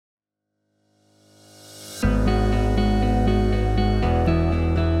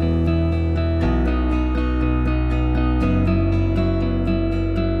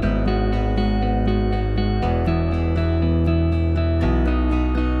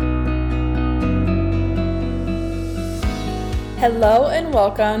Hello and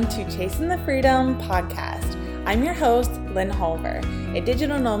welcome to Chasing the Freedom podcast. I'm your host, Lynn Holver, a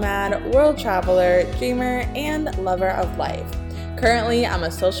digital nomad, world traveler, dreamer, and lover of life. Currently, I'm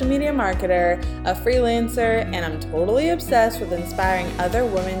a social media marketer, a freelancer, and I'm totally obsessed with inspiring other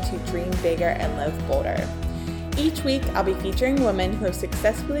women to dream bigger and live bolder. Each week, I'll be featuring women who have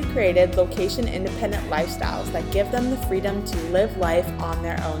successfully created location-independent lifestyles that give them the freedom to live life on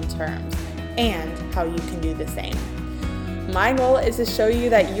their own terms, and how you can do the same. My goal is to show you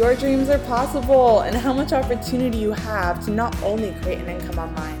that your dreams are possible and how much opportunity you have to not only create an income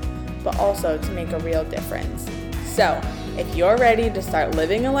online, but also to make a real difference. So, if you're ready to start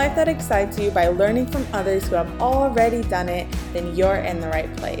living a life that excites you by learning from others who have already done it, then you're in the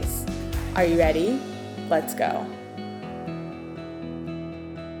right place. Are you ready? Let's go.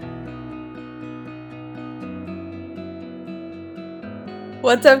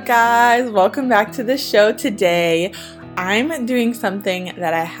 What's up, guys? Welcome back to the show today. I'm doing something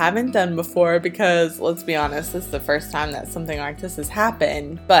that I haven't done before because, let's be honest, this is the first time that something like this has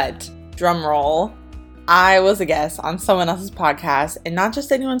happened, but drum roll, I was a guest on someone else's podcast, and not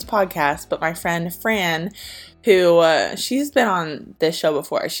just anyone's podcast, but my friend Fran, who she's been on this show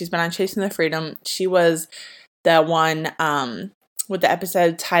before. She's been on Chasing the Freedom. She was the one with the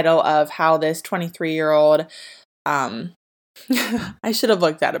episode title of how this 23-year-old I should have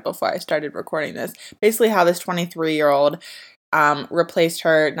looked at it before I started recording this. Basically how this 23-year-old replaced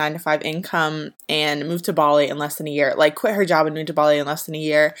her 9-to-5 income and moved to Bali in less than a year. Like, quit her job and moved to Bali in less than a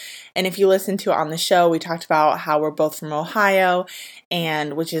year. And if you listen to it on the show, we talked about how we're both from Ohio,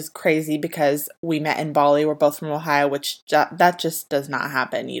 and which is crazy because we met in Bali. We're both from Ohio, which that just does not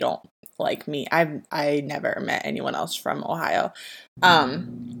happen. You don't, like me. I never met anyone else from Ohio.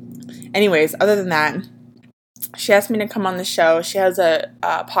 Anyways, other than that, she asked me to come on the show. She has a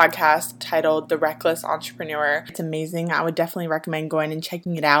podcast titled The Reckless Entrepreneur. It's amazing. I would definitely recommend going and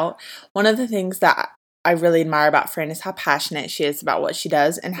checking it out. One of the things that I really admire about Fran is how passionate she is about what she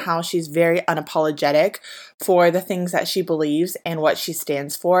does and how she's very unapologetic for the things that she believes and what she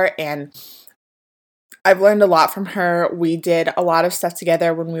stands for. And I've learned a lot from her. We did a lot of stuff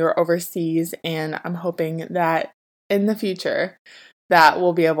together when we were overseas, and I'm hoping that in the future that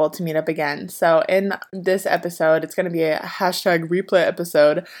we'll be able to meet up again. So in this episode, it's going to be a hashtag replay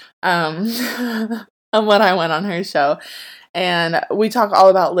episode of when I went on her show. And we talk all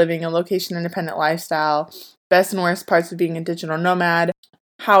about living a location-independent lifestyle, best and worst parts of being a digital nomad,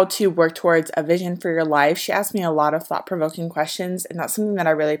 how to work towards a vision for your life. She asked me a lot of thought-provoking questions, and that's something that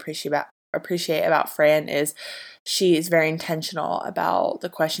I really appreciate about Fran is she is very intentional about the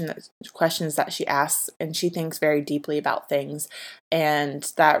questions that she asks, and she thinks very deeply about things, and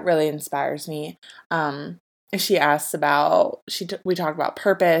that really inspires me. She asks about we talk about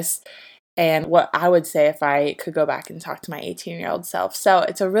purpose and what I would say if I could go back and talk to my 18-year-old self. So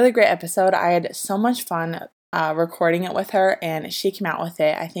it's a really great episode. I had so much fun recording it with her, and she came out with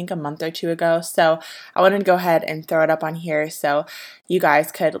it I think a month or two ago, so I wanted to go ahead and throw it up on here so you guys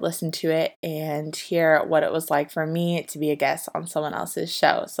could listen to it and hear what it was like for me to be a guest on someone else's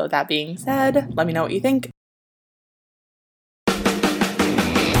show. So that being said, let me know what you think.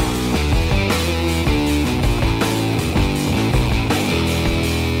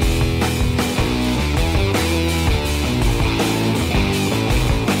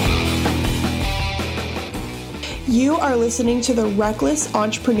 You are listening to The Reckless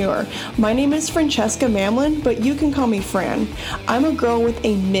Entrepreneur. My name is Francesca Mamlin, but you can call me Fran. I'm a girl with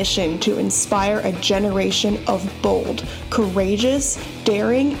a mission to inspire a generation of bold, courageous,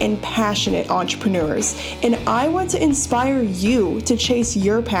 daring, and passionate entrepreneurs. And I want to inspire you to chase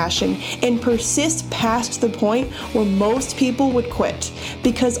your passion and persist past the point where most people would quit.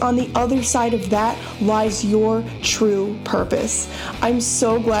 Because on the other side of that lies your true purpose. I'm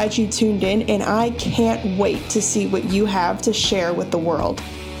so glad you tuned in, and I can't wait to see what you have to share with the world.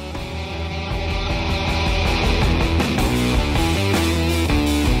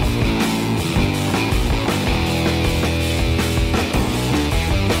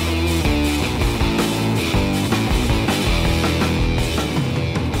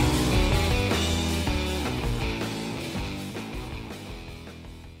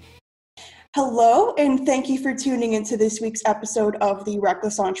 Hello, and thank you for tuning into this week's episode of The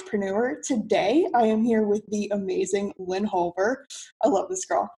Reckless Entrepreneur. Today, I am here with the amazing Lynn Holver. I love this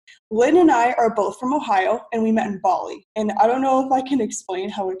girl. Lynn and I are both from Ohio, and we met in Bali. And I don't know if I can explain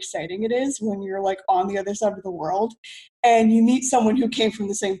how exciting it is when you're like on the other side of the world and you meet someone who came from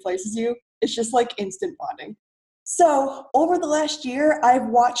the same place as you. It's just like instant bonding. So over the last year, I've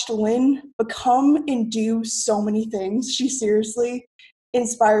watched Lynn become and do so many things. She seriously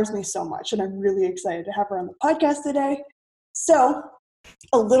inspires me so much, and I'm really excited to have her on the podcast today. So,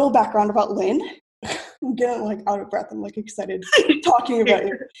 a little background about Lynn. I'm getting out of breath. I'm excited talking about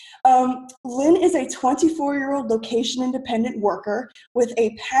you. Lynn is a 24-year-old location independent worker with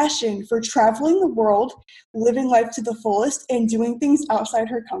a passion for traveling the world, living life to the fullest, and doing things outside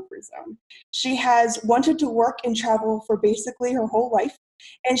her comfort zone. She has wanted to work and travel for basically her whole life,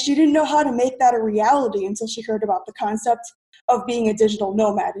 and she didn't know how to make that a reality until she heard about the concept of being a digital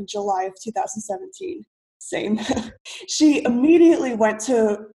nomad in July of 2017. Same. She immediately went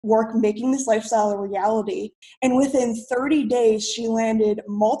to work making this lifestyle a reality, and within 30 days, she landed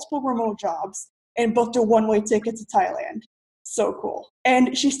multiple remote jobs and booked a one-way ticket to Thailand. So cool.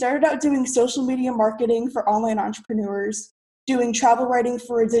 And she started out doing social media marketing for online entrepreneurs, doing travel writing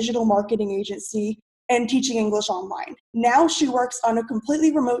for a digital marketing agency, and teaching English online. Now she works on a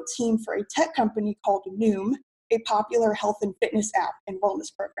completely remote team for a tech company called Noom, a popular health and fitness app and wellness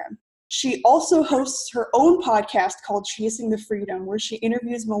program. She also hosts her own podcast called Chasing the Freedom, where she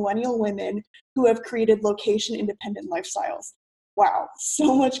interviews millennial women who have created location-independent lifestyles. Wow,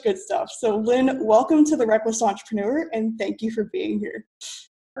 so much good stuff. So Lynn, welcome to The Reckless Entrepreneur, and thank you for being here.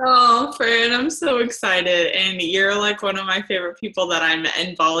 Oh, Fran, I'm so excited. And you're one of my favorite people that I met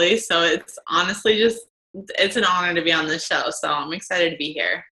in Bali. So it's honestly it's an honor to be on this show. So I'm excited to be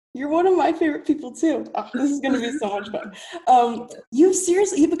here. You're one of my favorite people too. Oh, this is going to be so much fun.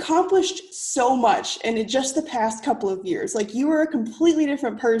 You've accomplished so much in just the past couple of years. You are a completely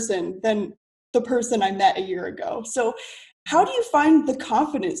different person than the person I met a year ago. So how do you find the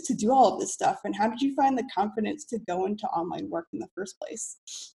confidence to do all of this stuff? And how did you find the confidence to go into online work in the first place?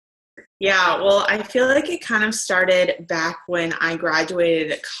 Yeah, well, I feel like it kind of started back when I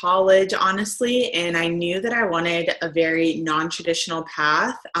graduated college, honestly, and I knew that I wanted a very non-traditional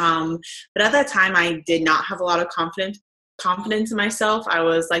path. But at that time, I did not have a lot of confidence in myself. I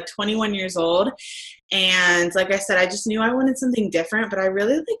was 21 years old, and like I said, I just knew I wanted something different, but I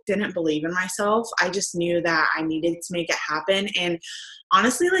really didn't believe in myself. I just knew that I needed to make it happen. And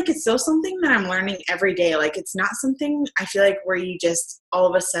honestly, it's still something that I'm learning every day. It's not something I feel where you just all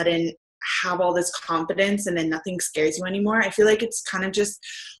of a sudden have all this confidence and then nothing scares you anymore. I feel it's kind of just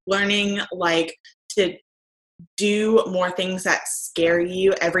learning to do more things that scare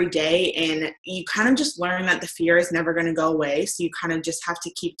you every day, and you kind of just learn that the fear is never going to go away. So you kind of just have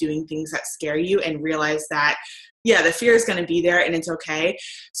to keep doing things that scare you and realize that the fear is going to be there and it's okay.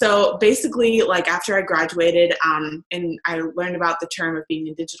 So basically, after I graduated, and I learned about the term of being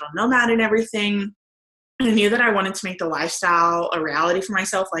a digital nomad and everything, I knew that I wanted to make the lifestyle a reality for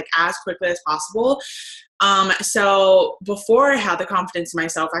myself, as quickly as possible. So before I had the confidence in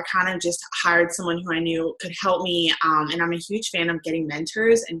myself, I kind of just hired someone who I knew could help me. And I'm a huge fan of getting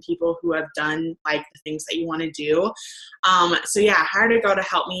mentors and people who have done the things that you want to do. So I hired a girl to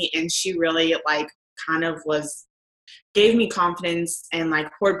help me, and she really gave me confidence and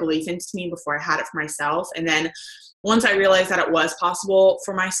poured belief into me before I had it for myself. And then once I realized that it was possible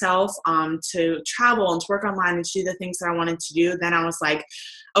for myself to travel and to work online and to do the things that I wanted to do, then I was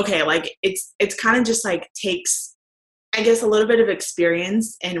okay, it's kind of just takes, I guess, a little bit of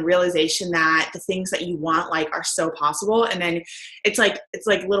experience and realization that the things that you want are so possible. And then it's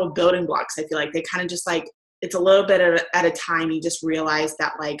little building blocks. I feel they kind of just it's a little bit at a time. You just realize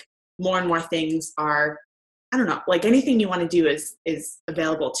that more and more things are, I don't know, anything you want to do is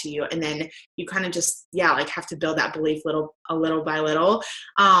available to you. And then you kind of just, have to build that belief a little by little.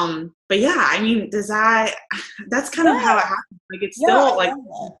 But I mean, that's kind of how it happens. It's still in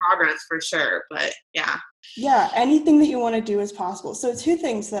progress for sure, but yeah. Yeah, anything that you want to do is possible. So two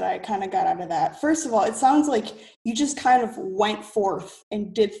things that I kind of got out of that. First of all, it sounds like you just kind of went forth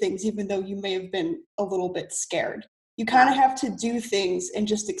and did things, even though you may have been a little bit scared. You kind of have to do things and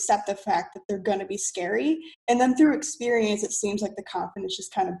just accept the fact that they're going to be scary. And then through experience, it seems like the confidence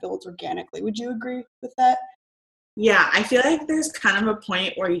just kind of builds organically. Would you agree with that? Yeah, I feel there's kind of a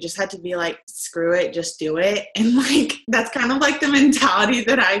point where you just have to be screw it, just do it. And that's kind of the mentality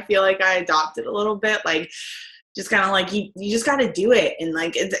that I feel I adopted a little bit. Just kind of you just got to do it, and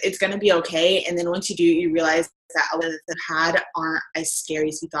it's going to be okay. And then once you do, you realize that all that had aren't as scary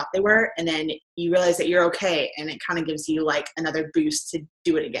as you thought they were. And then you realize that you're okay, and it kind of gives you another boost to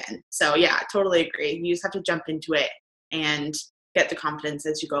do it again. So yeah, I totally agree. You just have to jump into it and get the confidence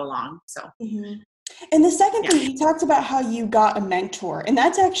as you go along. So. Mm-hmm. And the second thing, you talked about how you got a mentor, and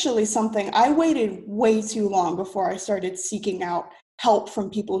that's actually something I waited way too long before I started seeking out help from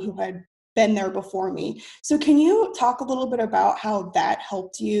people who had been there before me. So can you talk a little bit about how that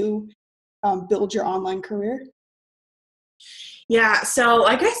helped you build your online career? Yeah, so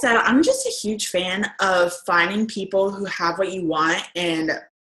like I said, I'm just a huge fan of finding people who have what you want. And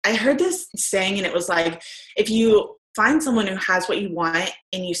I heard this saying, and it was if you find someone who has what you want,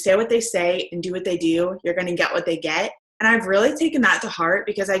 and you say what they say and do what they do, you're going to get what they get. And I've really taken that to heart,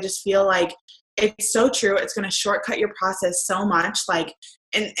 because I just feel like it's so true. It's going to shortcut your process so much. Like,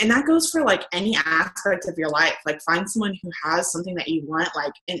 and that goes for like any aspect of your life. Like, find someone who has something that you want,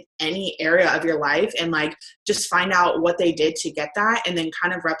 like in any area of your life, and like just find out what they did to get that, and then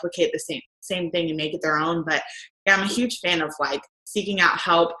kind of replicate the same thing and make it their own. But yeah, I'm a huge fan of like seeking out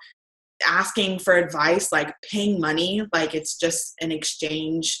help, asking for advice, like paying money, like it's just an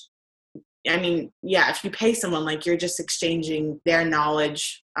exchange. I mean, yeah, if you pay someone, like you're just exchanging their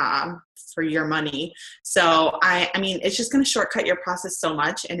knowledge for your money. So I mean, it's just going to shortcut your process so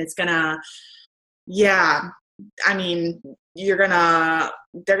much, and it's going to, yeah, I mean, they're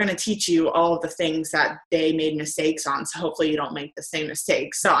going to teach you all of the things that they made mistakes on. So hopefully you don't make the same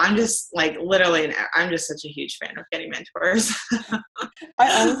mistakes. So I'm just like, literally, I'm just such a huge fan of getting mentors.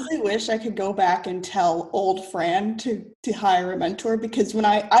 I honestly wish I could go back and tell old Fran to hire a mentor, because when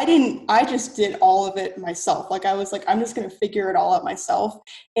I just did all of it myself. Like, I was like, I'm just going to figure it all out myself.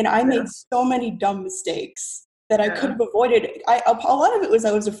 And I made so many dumb mistakes that I could have avoided. A lot of it was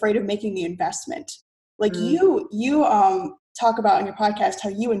I was afraid of making the investment. Like you talk about in your podcast how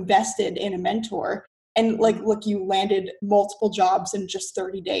you invested in a mentor, and like, look, you landed multiple jobs in just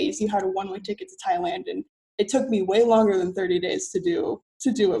 30 days. You had a one-way ticket to Thailand, and it took me way longer than 30 days to do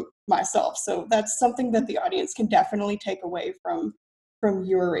it myself. So that's something that the audience can definitely take away from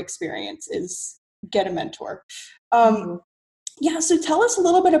your experience, is get a mentor. Yeah. So tell us a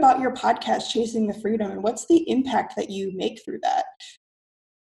little bit about your podcast, Chasing the Freedom, and what's the impact that you make through that?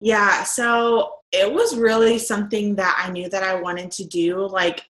 Yeah, so it was really something that I knew that I wanted to do.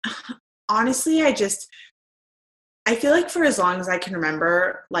 Like, honestly, I feel like for as long as I can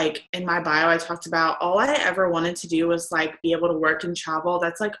remember, like in my bio, I talked about all I ever wanted to do was like be able to work and travel.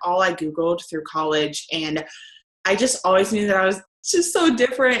 That's like all I Googled through college. And I just always knew that I was just so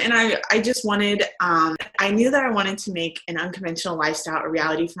different. And I just wanted, I knew that I wanted to make an unconventional lifestyle a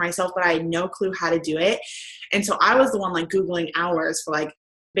reality for myself, but I had no clue how to do it. And so I was the one like Googling hours for like,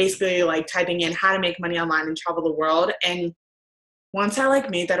 basically like typing in how to make money online and travel the world. And once I like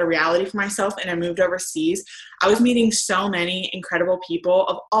made that a reality for myself and I moved overseas, I was meeting so many incredible people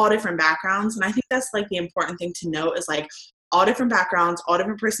of all different backgrounds. And I think that's like the important thing to note, is like all different backgrounds, all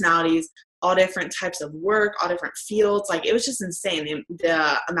different personalities, all different types of work, all different fields. Like, it was just insane.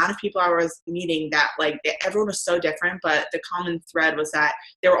 The amount of people I was meeting, that like everyone was so different, but the common thread was that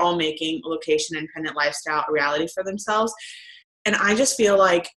they were all making a location independent lifestyle a reality for themselves. And I just feel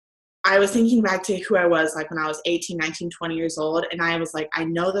like I was thinking back to who I was like when I was 18, 19, 20 years old. And I was like, I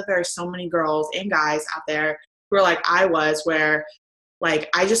know that there are so many girls and guys out there who are like I was, where like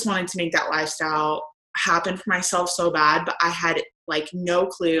I just wanted to make that lifestyle happen for myself so bad, but I had like no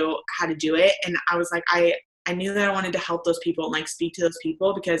clue how to do it. And I was like, I knew that I wanted to help those people and like speak to those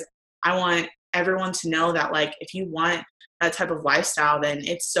people, because I want everyone to know that like if you want that type of lifestyle, then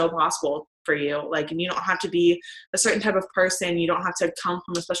it's so possible for you. Like, and you don't have to be a certain type of person. You don't have to come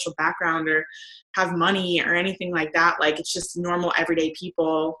from a special background or have money or anything like that. Like, it's just normal everyday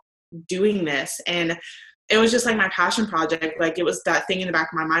people doing this. And it was just like my passion project. Like, it was that thing in the back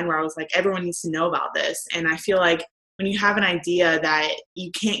of my mind where I was like, everyone needs to know about this. And I feel like when you have an idea that you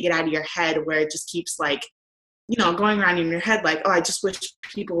can't get out of your head, where it just keeps like, you know, going around in your head, like, oh, I just wish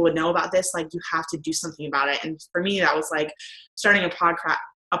people would know about this. Like, you have to do something about it. And for me, that was like starting a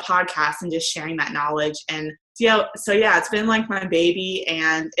podcast and just sharing that knowledge. And so yeah, it's been like my baby,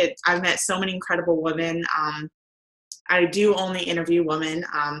 and I've met so many incredible women. I do only interview women.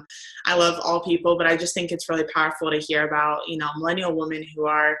 I love all people, but I just think it's really powerful to hear about, you know, millennial women who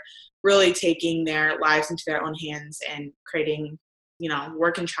are really taking their lives into their own hands and creating, you know,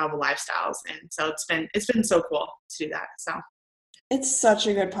 work and travel lifestyles. And so it's been so cool to do that. So it's such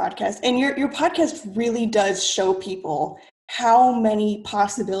a good podcast. And your podcast really does show people how many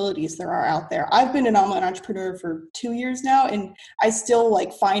possibilities there are out there. I've been an online entrepreneur for 2 years now, and I still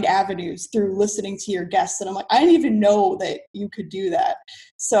like find avenues through listening to your guests that I'm like, I didn't even know that you could do that.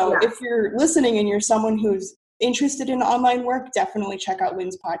 So if you're listening and you're someone who's interested in online work, definitely check out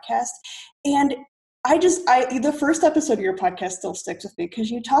Lynn's podcast. And the first episode of your podcast still sticks with me,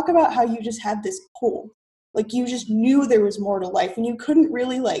 because you talk about how you just had this pull. Like, you just knew there was more to life, and you couldn't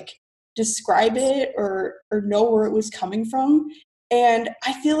really like describe it or know where it was coming from. And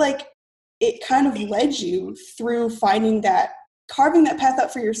I feel like it kind of led you through carving that path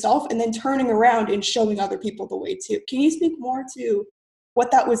out for yourself, and then turning around and showing other people the way too. Can you speak more to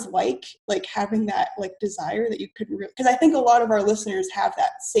what that was like having that like desire that you couldn't really, because I think a lot of our listeners have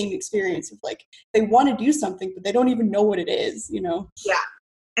that same experience of like, they want to do something, but they don't even know what it is, you know? Yeah.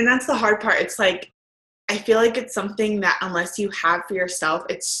 And that's the hard part. It's like, I feel like it's something that unless you have for yourself,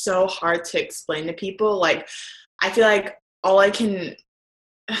 it's so hard to explain to people. Like, I feel like all I can,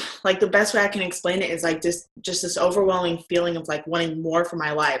 like the best way I can explain it is like just this overwhelming feeling of like wanting more for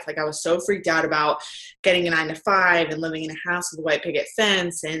my life. Like I was so freaked out about getting a 9 to 5 and living in a house with a white picket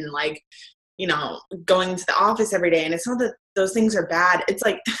fence and like, you know, going to the office every day. And it's not that those things are bad. It's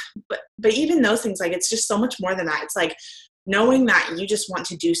like, but even those things, like it's just so much more than that. It's like knowing that you just want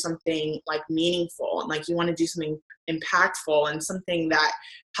to do something like meaningful and like you want to do something impactful and something that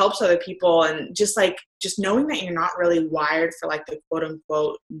helps other people, and just knowing that you're not really wired for like the quote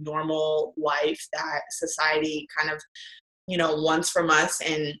unquote normal life that society kind of, you know, wants from us.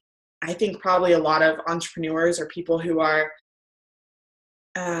 And I think probably a lot of entrepreneurs or people who are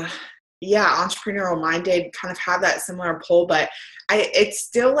entrepreneurial minded kind of have that similar pull, but it's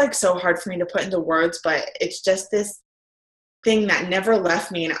still like so hard for me to put into words, but it's just this thing that never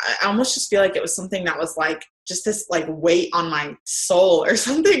left me. And I almost just feel like it was something that was like just this like weight on my soul or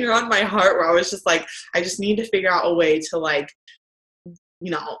something, or on my heart, where I was just like, I just need to figure out a way to like,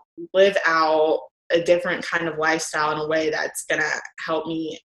 you know, live out a different kind of lifestyle in a way that's gonna help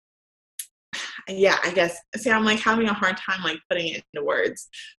me. Yeah, I guess. See, I'm like having a hard time like putting it into words,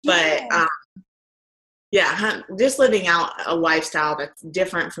 but just living out a lifestyle that's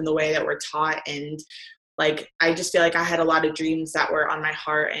different from the way that we're taught. And like, I just feel like I had a lot of dreams that were on my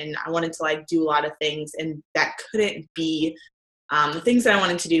heart, and I wanted to like do a lot of things, and that couldn't be, the things that I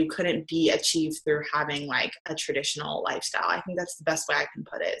wanted to do couldn't be achieved through having like a traditional lifestyle. I think that's the best way I can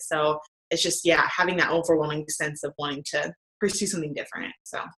put it. So it's just, having that overwhelming sense of wanting to pursue something different.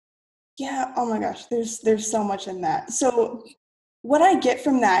 So. Yeah. Oh my gosh. There's so much in that. So what I get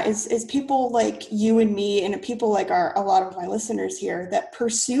from that is people like you and me, and people like a lot of my listeners here that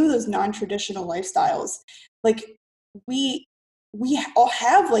pursue those non-traditional lifestyles. Like we all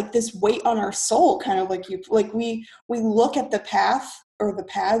have like this weight on our soul, kind of like we look at the path or the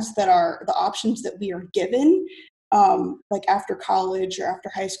paths that are the options that we are given, like after college or after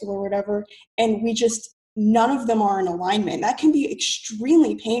high school or whatever, and none of them are in alignment. That can be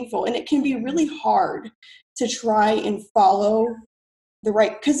extremely painful, and it can be really hard to try and follow the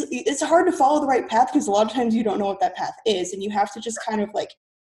right, because it's hard to follow the right path because a lot of times you don't know what that path is, and you have to just kind of like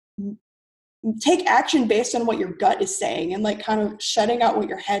take action based on what your gut is saying, and like kind of shutting out what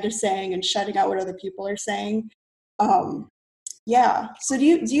your head is saying and shutting out what other people are saying. So do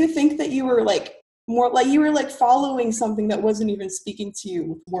you think that you were like more like you were like following something that wasn't even speaking to you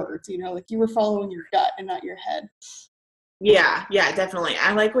with words, you know, like you were following your gut and not your head? Yeah, definitely.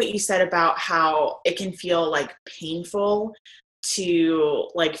 I like what you said about how it can feel like painful to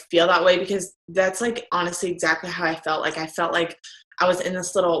like feel that way, because that's like honestly exactly how I felt. Like I felt like I was in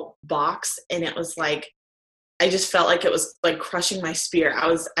this little box, and it was like I just felt like it was like crushing my spirit. I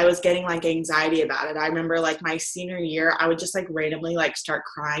was getting like anxiety about it. I remember like my senior year, I would just like randomly like start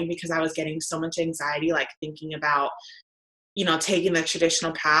crying because I was getting so much anxiety, like thinking about, you know, taking the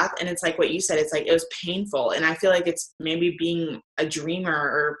traditional path. And it's like what you said, it's like it was painful. And I feel like it's maybe being a dreamer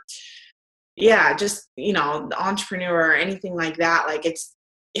or just, you know, the entrepreneur or anything like that. Like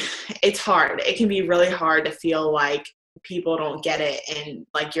it's hard. It can be really hard to feel like people don't get it and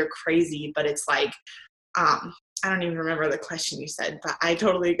like you're crazy, but it's like, I don't even remember the question you said, but I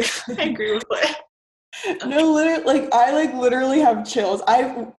totally I agree with it. No, literally, like I like literally have chills.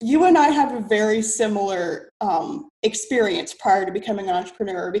 You and I have a very similar experience prior to becoming an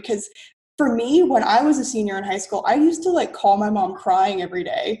entrepreneur, because for me, when I was a senior in high school, I used to like call my mom crying every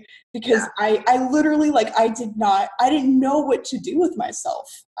day because I literally like I didn't know what to do with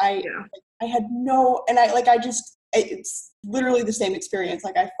myself. I had no, and it's literally the same experience.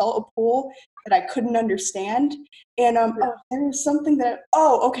 Like I felt a pull that I couldn't understand. And there was something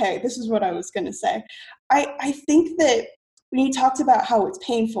okay, this is what I was going to say. I think that when you talked about how it's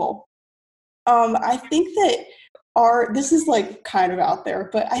painful, I think that this is like kind of out there,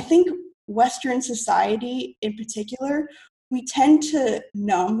 but I think Western society in particular, we tend to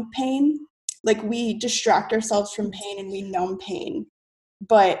numb pain. Like we distract ourselves from pain and we numb pain.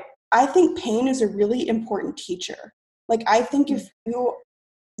 But I think pain is a really important teacher. Like I think if you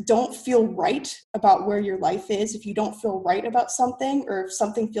don't feel right about where your life is, if you don't feel right about something, or if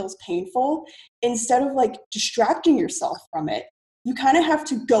something feels painful, instead of like distracting yourself from it, you kind of have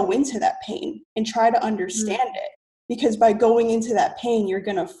to go into that pain and try to understand it. Because by going into that pain, you're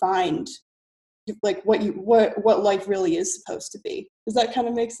going to find like what life really is supposed to be. Does that kind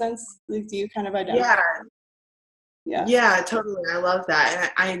of make sense? Like, do you kind of identify? Yeah, totally. I love that.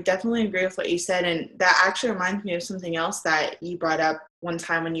 And I definitely agree with what you said. And that actually reminds me of something else that you brought up one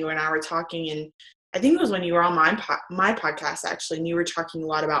time when you and I were talking. And I think it was when you were on my podcast, actually, and you were talking a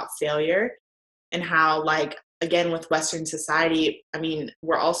lot about failure. and how, like, again, with Western society, I mean,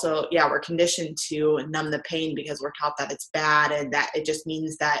 we're also, yeah, we're conditioned to numb the pain because we're taught that it's bad and that it just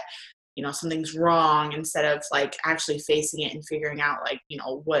means that, you know, something's wrong, instead of like actually facing it and figuring out, like, you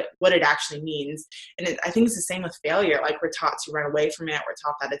know, what it actually means. And I think it's the same with failure. Like, we're taught to run away from it. We're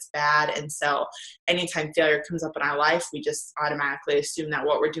taught that it's bad. And so anytime failure comes up in our life, we just automatically assume that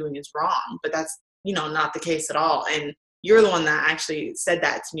what we're doing is wrong. But that's, you know, not the case at all. And you're the one that actually said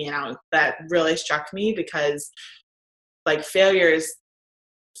that to me, and that really struck me, because like failure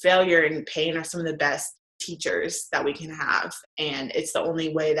and pain are some of the best teachers that we can have. And it's the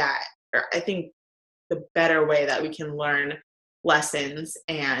only way that, or I think the better way that we can learn lessons,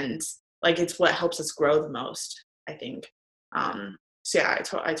 and like it's what helps us grow the most, I think. So yeah,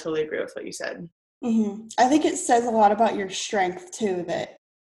 I totally agree with what you said. Mm-hmm. I think it says a lot about your strength too, that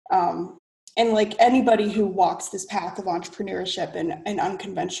and like anybody who walks this path of entrepreneurship and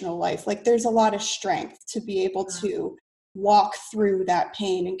unconventional life, like there's a lot of strength to be able to walk through that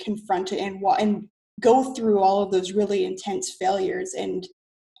pain and confront it and go through all of those really intense failures and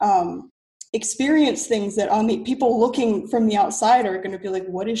experience things that people looking from the outside are going to be like,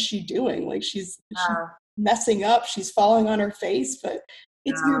 what is she doing? Like she's messing up, she's falling on her face, but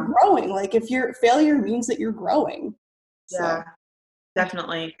you're growing. Like if your failure means that you're growing. Yeah,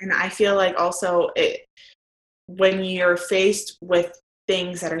 definitely. And I feel like also when you're faced with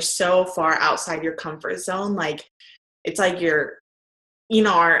things that are so far outside your comfort zone, like it's like you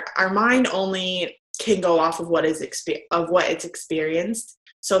know, our mind only can go off of what it's experienced.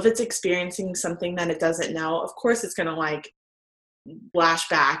 So if it's experiencing something that it doesn't know, of course it's going to like lash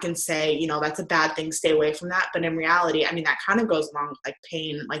back and say, you know, that's a bad thing, stay away from that. But in reality, I mean, that kind of goes along with like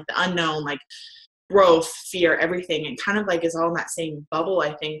pain, like the unknown, like growth, fear, everything. And kind of like is all in that same bubble.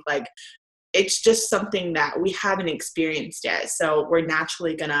 I think like it's just something that we haven't experienced yet. So we're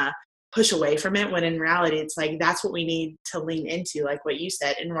naturally going to push away from it, when in reality, it's like, that's what we need to lean into, like what you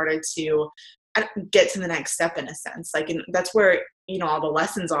said, in order to get to the next step, in a sense. Like, and that's where, you know, all the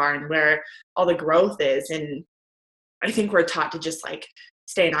lessons are and where all the growth is. And I think we're taught to just like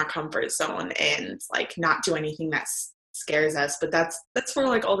stay in our comfort zone and like not do anything that scares us. But that's where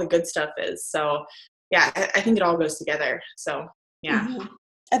like all the good stuff is. So yeah, I think it all goes together. So yeah. Mm-hmm.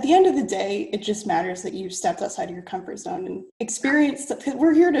 At the end of the day, it just matters that you stepped outside of your comfort zone and experienced.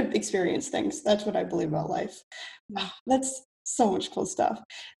 We're here to experience things. That's what I believe about life. That's so much cool stuff.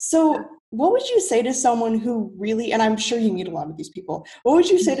 So what would you say to someone who really, and I'm sure you meet a lot of these people, what would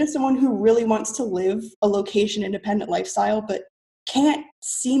you say to someone who really wants to live a location independent lifestyle, but can't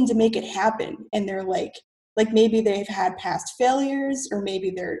seem to make it happen? And they're like maybe they've had past failures, or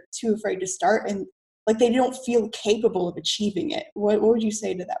maybe they're too afraid to start, and like they don't feel capable of achieving it. What would you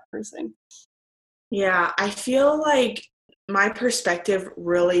say to that person? Yeah, I feel like my perspective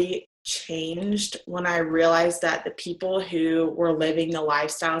really changed when I realized that the people who were living the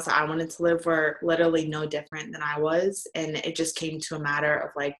lifestyles that I wanted to live were literally no different than I was. And it just came to a matter of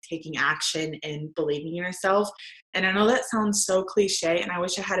like taking action and believing in yourself. And I know that sounds so cliche, and I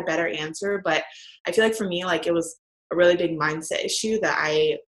wish I had a better answer, but I feel like for me, like it was a really big mindset issue that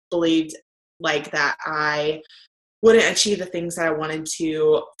I believed like that I wouldn't achieve the things that I wanted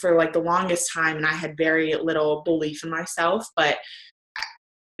to for like the longest time. And I had very little belief in myself. But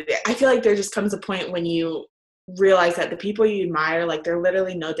I feel like there just comes a point when you realize that the people you admire, like they're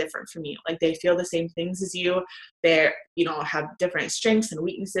literally no different from you. Like they feel the same things as you. They're, you know, have different strengths and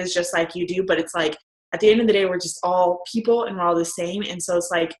weaknesses just like you do. But it's like at the end of the day, we're just all people and we're all the same. And so it's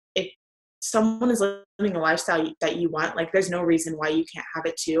like if someone is living a lifestyle that you want, like there's no reason why you can't have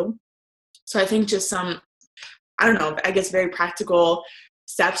it too. So I think just some, I don't know, I guess very practical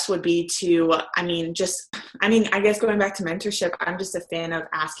steps would be to, I guess going back to mentorship, I'm just a fan of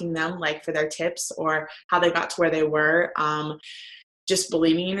asking them like for their tips or how they got to where they were. Just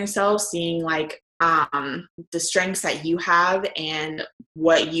believing in yourself, seeing like the strengths that you have and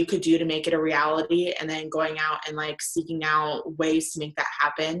what you could do to make it a reality, and then going out and like seeking out ways to make that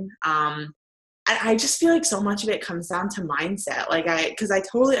happen. I just feel like so much of it comes down to mindset. Like because I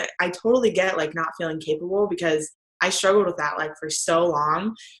totally get like not feeling capable, because I struggled with that like for so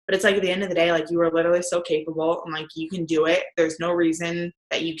long. But it's like at the end of the day, like you are literally so capable and like you can do it. There's no reason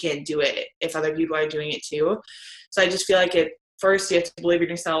that you can't do it if other people are doing it too. So I just feel like first you have to believe in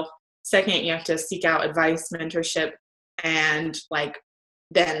yourself. Second, you have to seek out advice, mentorship, and like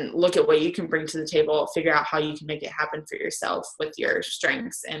then look at what you can bring to the table, figure out how you can make it happen for yourself with your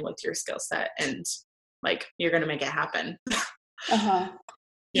strengths and with your skill set. And like, you're going to make it happen. Uh-huh.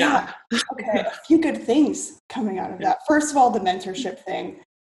 Yeah. Okay. A few good things coming out of that. First of all, the mentorship thing.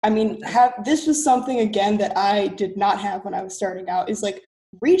 I mean, this was something again that I did not have when I was starting out, is like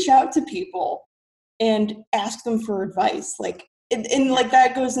reach out to people and ask them for advice. Like, and like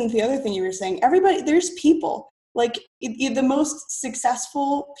that goes into the other thing you were saying. Everybody, there's people. Like the most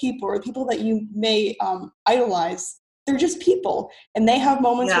successful people or people that you may idolize, they're just people, and they have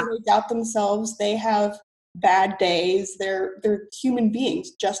moments where they doubt themselves. They have bad days. They're human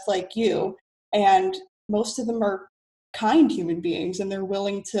beings just like you, and most of them are kind human beings, and they're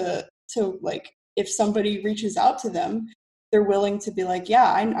willing to like, if somebody reaches out to them, they're willing to be like,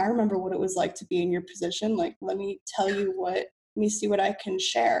 yeah, I remember what it was like to be in your position. Like, let me see what I can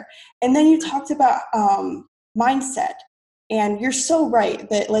share. And then you talked about mindset. And you're so right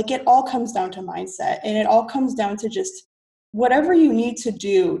that like it all comes down to mindset, and it all comes down to just whatever you need to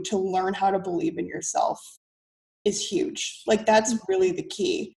do to learn how to believe in yourself is huge. Like that's really the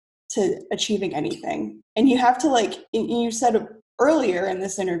key to achieving anything. And you have to, like you said earlier in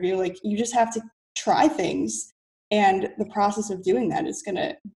this interview, like you just have to try things, and the process of doing that is going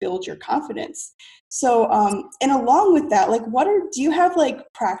to build your confidence. So and along with that, like do you have like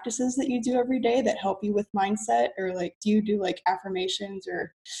practices that you do every day that help you with mindset, or like do you do like affirmations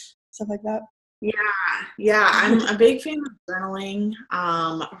or stuff like that? Yeah, I'm a big fan of journaling,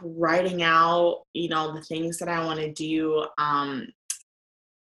 writing out, the things that I want to do.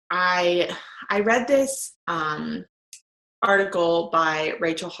 I read this article by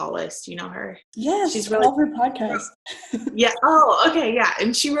Rachel Hollis. Do you know her? Yes, she's I love her podcast. Yeah. Oh, okay. Yeah.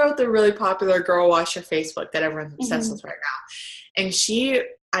 And she wrote the really popular Girl Wash Your Face book that everyone's obsessed with right now. And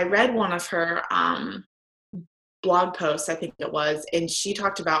I read one of her blog posts, I think it was, and she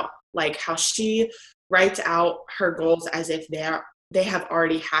talked about like how she writes out her goals as if they have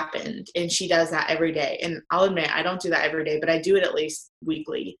already happened, and she does that every day. And I'll admit I don't do that every day, but I do it at least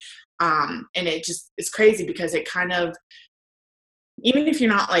weekly. And it's crazy because it kind of, even if you're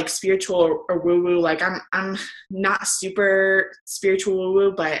not like spiritual or woo-woo, like I'm not super spiritual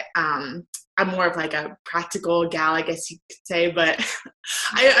woo-woo, but I'm more of like a practical gal, I guess you could say. But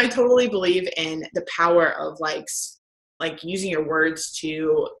I totally believe in the power of like using your words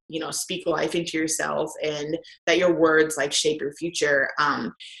to, speak life into yourself, and that your words like shape your future.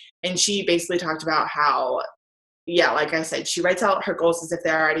 And she basically talked about how, like I said, she writes out her goals as if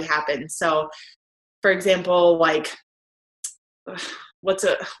they already happened. So for example, like, what's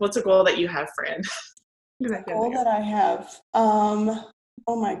a goal that you have, Fran? A goal that I have, oh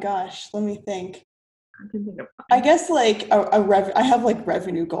my gosh, let me think. I can think of mine. I guess like I have like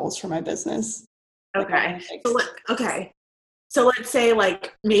revenue goals for my business. Okay. So let's say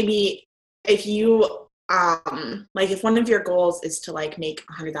like maybe if you like if one of your goals is to like make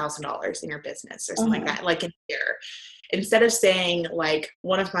 $100,000 in your business or something like that, like in a year, instead of saying like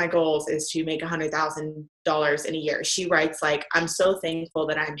one of my goals is to make $100,000 in a year, she writes like, I'm so thankful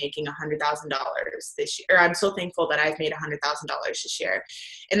that I'm making $100,000 this year, or I'm so thankful that I've made $100,000 this year.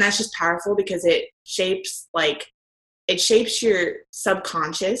 And that's just powerful because it shapes your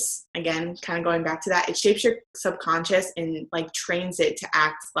subconscious. Again, kind of going back to that, it shapes your subconscious and like trains it to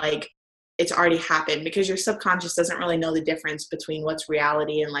act like it's already happened, because your subconscious doesn't really know the difference between what's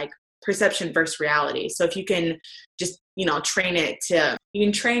reality and like perception versus reality. So if you can just, train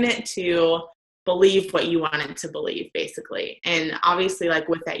it to believe what you want it to believe, basically. And obviously like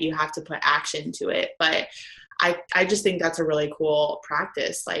with that, you have to put action to it. But I just think that's a really cool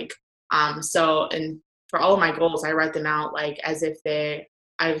practice. Like, so, and for all of my goals, I write them out like as if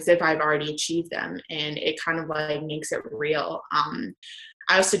I've already achieved them, and it kind of like makes it real.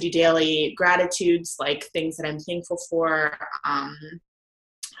 I also do daily gratitudes, like things that I'm thankful for.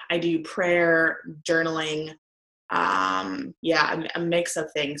 I do prayer, journaling, a mix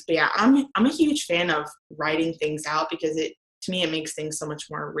of things. But yeah, I'm a huge fan of writing things out, because to me it makes things so much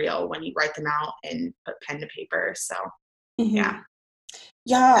more real when you write them out and put pen to paper. So yeah.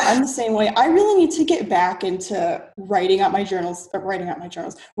 Yeah, I'm the same way. I really need to get back into writing out my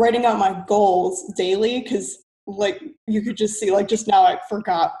goals daily, because like you could just see, like just now I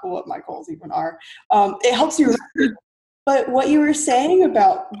forgot what my goals even are. It helps you remember. But what you were saying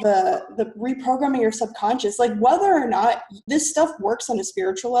about the reprogramming your subconscious, like whether or not this stuff works on a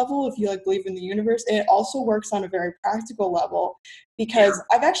spiritual level, if you like believe in the universe, and it also works on a very practical level, because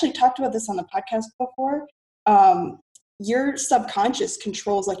I've actually talked about this on the podcast before. Your subconscious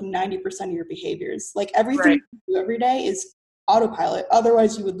controls like 90% of your behaviors. Like everything you do every day is autopilot.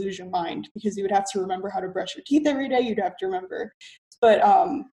 Otherwise you would lose your mind, because you would have to remember how to brush your teeth every day. You'd have to remember. But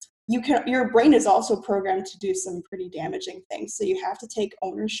your brain is also programmed to do some pretty damaging things. So you have to take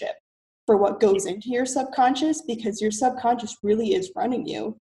ownership for what goes into your subconscious, because your subconscious really is running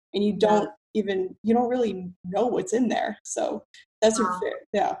you, and you don't really know what's in there. So that's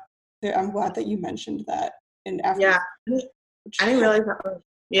I'm glad that you mentioned that. And after I didn't realize that was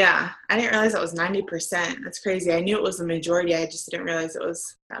Yeah, I didn't realize that was 90%. That's crazy. I knew it was the majority. I just didn't realize it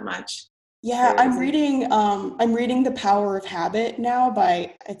was that much. Yeah, Crazy. I'm reading The Power of Habit now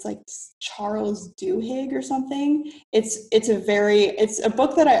by it's like Charles Duhigg or something. It's a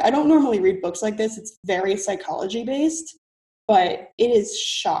book that I don't normally read books like this. It's very psychology based, but it is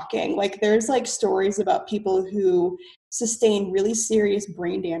shocking. Like there's like stories about people who sustain really serious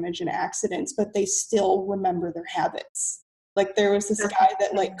brain damage in accidents, but they still remember their habits. Like there was this That's guy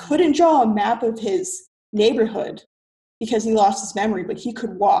that like couldn't draw a map of his neighborhood because he lost his memory, but he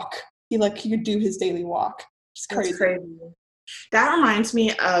could walk. He could do his daily walk. It's that's crazy. crazy. That reminds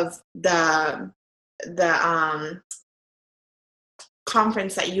me of the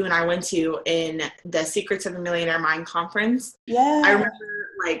conference that you and I went to in the Secrets of a Millionaire Mind conference. Yeah. I remember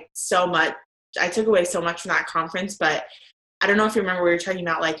like so much. I took away so much from that conference, but I don't know if you remember, we were talking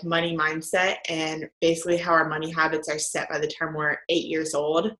about like money mindset and basically how our money habits are set by the time we're 8 years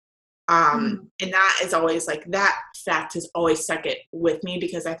old. And that is always like, that fact has always stuck it with me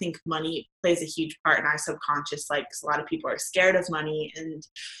because I think money plays a huge part in our subconscious. Like, 'cause a lot of people are scared of money and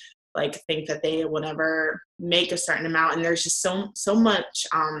like think that they will never make a certain amount. And there's just so much,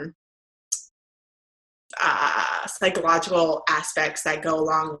 psychological aspects that go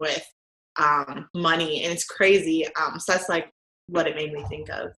along with, money, and it's crazy. So that's like what it made me think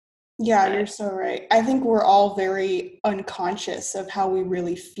of. Yeah, But you're so right. I think we're all very unconscious of how we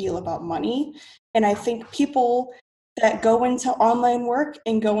really feel about money. And I think people that go into online work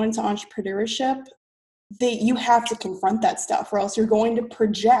and go into entrepreneurship, you have to confront that stuff or else you're going to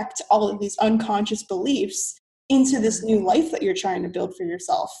project all of these unconscious beliefs into this new life that you're trying to build for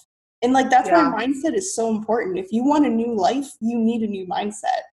yourself. And like that's why yeah, mindset is so important. If you want a new life, you need a new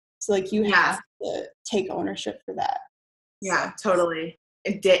mindset. So like you yeah, have to take ownership for that. So yeah, totally.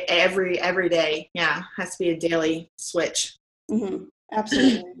 Every day, yeah, has to be a daily switch.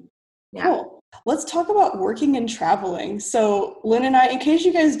 absolutely. Yeah. Cool. Let's talk about working and traveling. So, Lynn and I, in case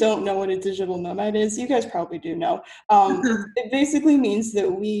you guys don't know what a digital nomad is, you guys probably do know. It basically means that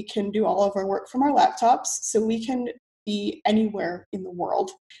we can do all of our work from our laptops, so we can be anywhere in the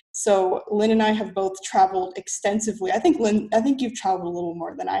world. So, Lynn and I have both traveled extensively. I think, Lynn, I think you've traveled a little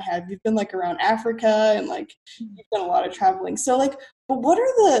more than I have. You've been like around Africa and like you've done a lot of traveling. So, like, but what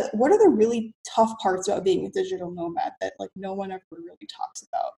are the really tough parts about being a digital nomad that like no one ever really talks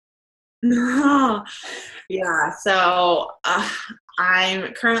about? No. Yeah. So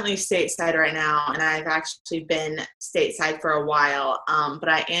I'm currently stateside right now, and I've actually been stateside for a while. But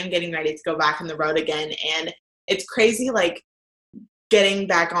I am getting ready to go back on the road again, and it's crazy, like getting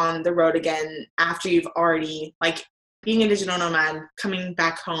back on the road again after you've already like being a digital nomad, coming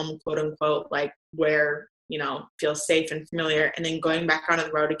back home, quote unquote, like where feels safe and familiar, and then going back on the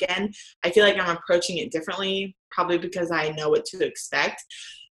road again. I feel like I'm approaching it differently, probably because I know what to expect.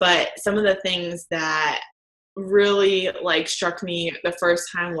 But some of the things that really like struck me the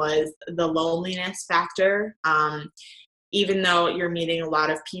first time was the loneliness factor. Even though you're meeting a lot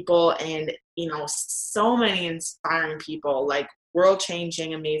of people and so many inspiring people, like world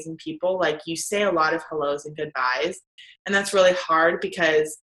changing amazing people, like you say a lot of hellos and goodbyes, and that's really hard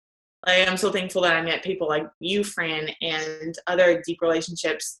because like I'm so thankful that I met people like you, Fran, and other deep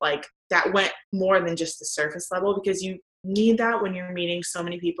relationships like that went more than just the surface level, because you need that when you're meeting so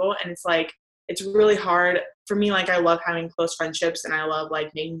many people. And it's like it's really hard for me. Like I love having close friendships and I love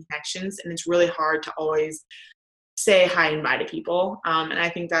like making connections, and it's really hard to always say hi and bye to people. And I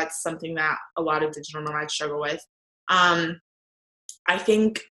think that's something that a lot of digital nomads struggle with. I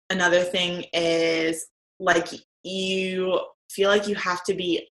think another thing is like you feel like you have to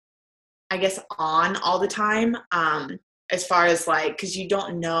be, I guess, on all the time, as far as like, because you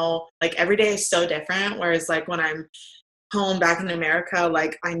don't know, like every day is so different. Whereas like when I'm home back in America,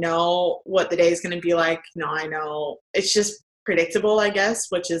 like I know what the day is going to be like. I know it's just predictable, I guess,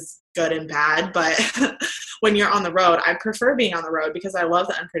 which is good and bad. But when you're on the road, I prefer being on the road because I love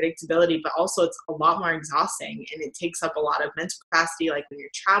the unpredictability, but also it's a lot more exhausting and it takes up a lot of mental capacity, like when you're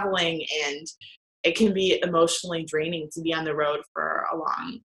traveling, and it can be emotionally draining to be on the road for a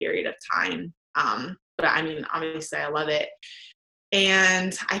long period of time. But I mean, obviously I love it.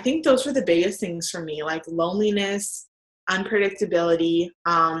 And I think those were the biggest things for me, like loneliness, unpredictability.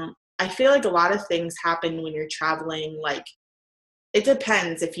 I feel like a lot of things happen when you're traveling. Like it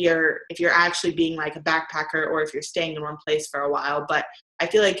depends if you're actually being like a backpacker or if you're staying in one place for a while. But I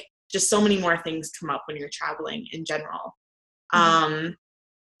feel like just so many more things come up when you're traveling in general. And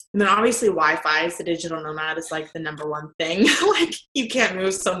then obviously Wi-Fi as a digital nomad is like the number one thing. Like you can't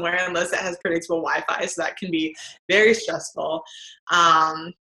move somewhere unless it has predictable Wi-Fi. So that can be very stressful.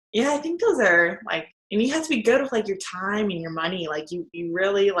 Yeah, I think those are like and you have to be good with like your time and your money. Like you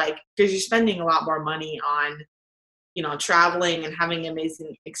really like, because you're spending a lot more money on, you know, traveling and having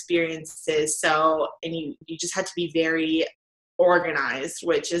amazing experiences. So, and you just had to be very organized,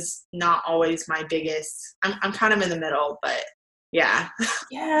 which is not always my biggest. I'm kind of in the middle, but yeah.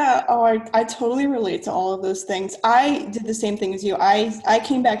 Yeah. Oh, I totally relate to all of those things. I did the same thing as you. I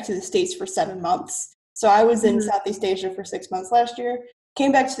came back to the States for 7 months. So I was in Southeast Asia for 6 months last year,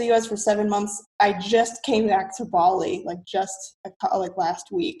 came back to the US for 7 months. I just came back to Bali, like like last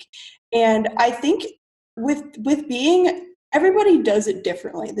week. And I think with being, everybody does it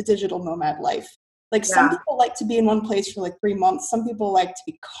differently, the digital nomad life. Like some Yeah. people like to be in one place for like 3 months. Some people like to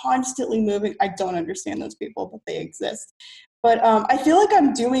be constantly moving. I don't understand those people, but they exist. But I feel like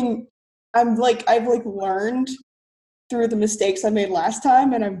I've like learned through the mistakes I made last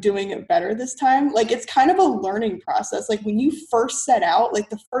time, and I'm doing it better this time. Like it's kind of a learning process. Like when you first set out, like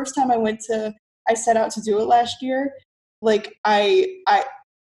the first time I set out to do it last year, like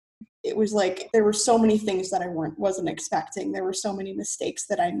it was like there were so many things that I wasn't expecting. There were so many mistakes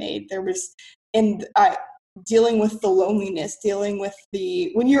that I made. And I dealing with the loneliness, dealing with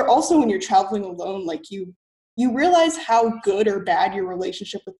when you're traveling alone, like you realize how good or bad your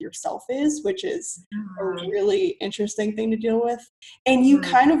relationship with yourself is, which is a really interesting thing to deal with. And you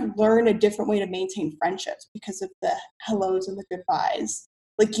kind of learn a different way to maintain friendships because of the hellos and the goodbyes.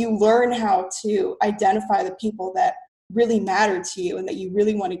 Like you learn how to identify the people that really matter to you and that you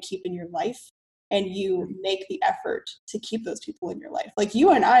really want to keep in your life, and you make the effort to keep those people in your life. Like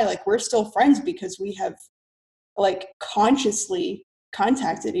you and I, like we're still friends because we have like consciously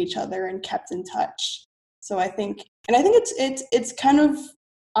contacted each other and kept in touch. So I think it's kind of,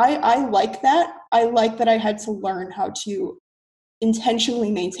 I like that. I like that I had to learn how to intentionally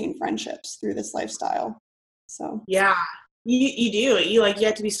maintain friendships through this lifestyle. So Yeah, you do. You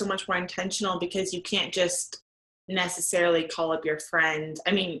have to be so much more intentional, because you can't just necessarily call up your friend.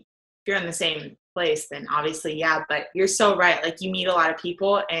 I mean, if you're in the same place, then obviously, yeah, but you're so right. Like you meet a lot of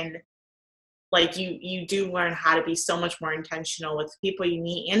people, and like you do learn how to be so much more intentional with the people you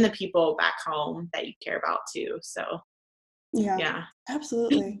meet and the people back home that you care about too. So yeah, yeah.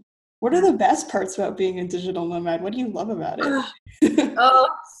 absolutely. What are the best parts about being a digital nomad? What do you love about it? Oh,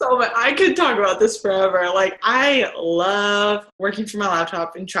 so much. I could talk about this forever. Like, I love working from my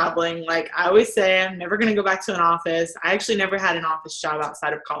laptop and traveling. Like, I always say, I'm never going to go back to an office. I actually never had an office job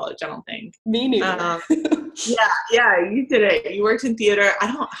outside of college, I don't think. Me neither. Yeah, you did it. You worked in theater.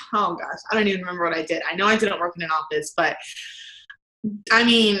 Oh gosh, I don't even remember what I did. I know I didn't work in an office, but I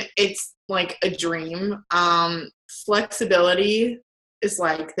mean, it's like a dream. Flexibility is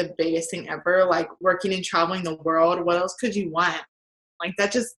like the biggest thing ever. Like working and traveling the world, what else could you want? Like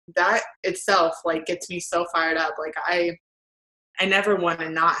that itself like gets me so fired up. Like I never want to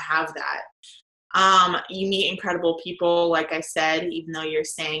not have that. You meet incredible people, like I said, even though you're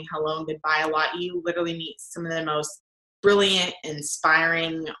saying hello and goodbye a lot, you literally meet some of the most brilliant,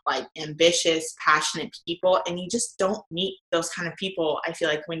 inspiring, like ambitious, passionate people, and you just don't meet those kind of people. I feel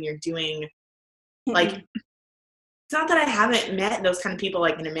like when you're doing like, it's not that I haven't met those kind of people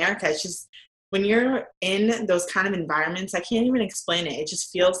like in America. It's just when you're in those kind of environments, I can't even explain it. It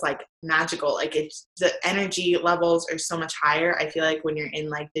just feels like magical. Like the energy levels are so much higher. I feel like when you're in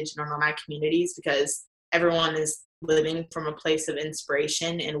like digital nomad communities, because everyone is living from a place of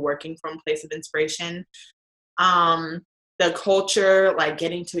inspiration and working from a place of inspiration. The culture, like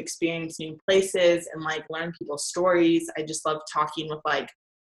getting to experience new places and like learn people's stories. I just love talking with like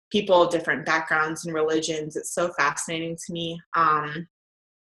people of different backgrounds and religions. It's so fascinating to me.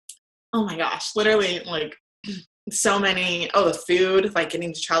 Oh my gosh, literally like so many, the food, like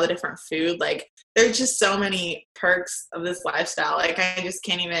getting to try the different food. Like there's just so many perks of this lifestyle. Like I just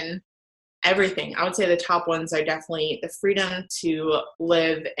can't even, everything. I would say the top ones are definitely the freedom to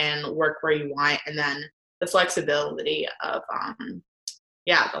live and work where you want, and then the flexibility of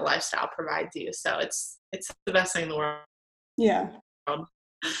the lifestyle provides you. So it's the best thing in the world. Yeah.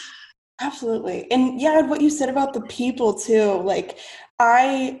 Absolutely. And yeah, what you said about the people too, like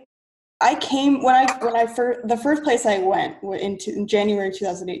I came the first place I went in January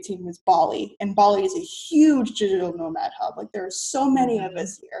 2018 was Bali, and Bali is a huge digital nomad hub. Like there are so many of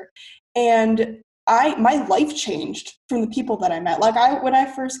us here, and my life changed from the people that I met. Like when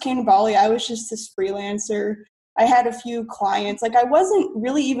I first came to Bali, I was just this freelancer. I had a few clients. Like I wasn't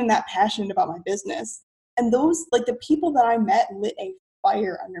really even that passionate about my business, and those like the people that I met lit a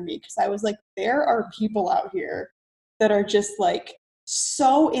fire under me, because I was like, there are people out here that are just like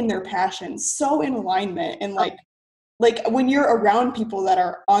so in their passion, so in alignment, and like when you're around people that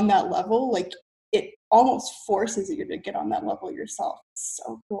are on that level, like almost forces you to get on that level yourself. It's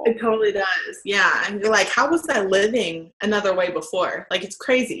so cool. It totally does. Yeah. And you're like, how was I living another way before? Like, it's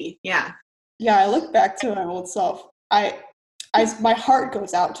crazy. Yeah. Yeah, I look back to my old self. My heart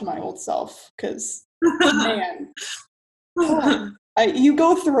goes out to my old self because, man, you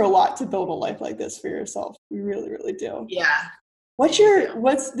go through a lot to build a life like this for yourself. You really, really do. Yeah.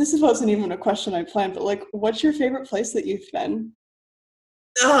 This wasn't even a question I planned, but like, what's your favorite place that you've been?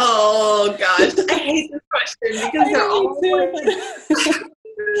 Oh gosh, I hate this question because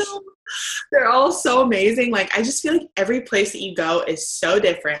they're all so amazing. Like, I just feel like every place that you go is so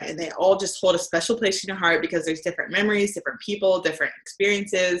different, and they all just hold a special place in your heart because there's different memories, different people, different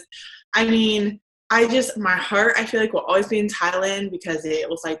experiences. I mean, my heart, I feel like, will always be in Thailand because it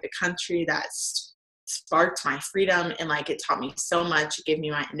was like the country that sparked my freedom, and like it taught me so much. It gave me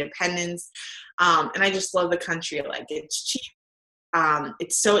my independence, and I just love the country. Like, it's cheap.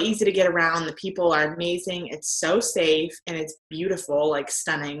 It's so easy to get around. The people are amazing. It's so safe, and it's beautiful, like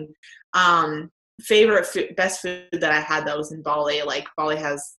stunning. Favorite food, best food that I had, that was in Bali. Like, Bali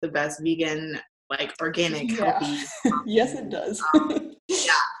has the best vegan, like organic, healthy. Yes, it does.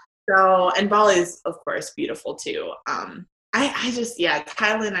 Yeah. So, and Bali is, of course, beautiful too. Thailand, I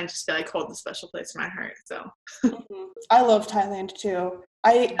just feel like holds a special place in my heart. So I love Thailand too.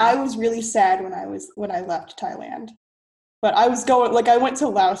 I was really sad when I left Thailand, but I went to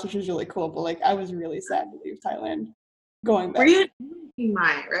Laos, which was really cool, but like I was really sad to leave Thailand. Going back. Were you in Chiang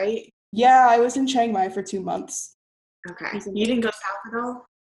Mai, right? Yeah, I was in Chiang Mai for 2 months. Okay. You didn't go south at all?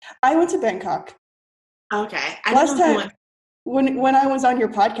 I went to Bangkok. Okay. Last time when I was on your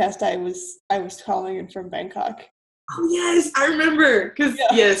podcast, I was calling in from Bangkok. Oh yes, I remember. Because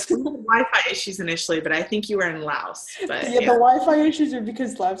yes, we had Wi-Fi issues initially, but I think you were in Laos. But the Wi-Fi issues are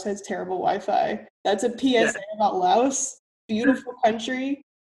because Laos has terrible Wi-Fi. That's a PSA about Laos. Beautiful country.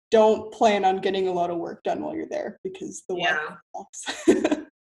 Don't plan on getting a lot of work done while you're there because the Wi-Fi sucks.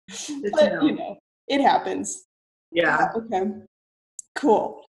 But it happens. Yeah. Okay.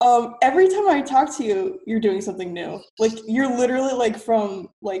 Cool. Every time I talk to you, you're doing something new. Like, you're literally like from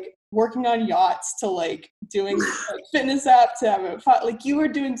like working on yachts to like doing like fitness app to having like you are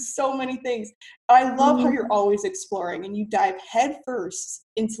doing so many things. I love how you're always exploring and you dive head first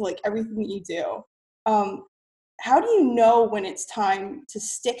into like everything that you do. How do you know when it's time to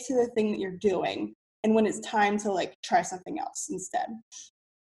stick to the thing that you're doing and when it's time to like try something else instead?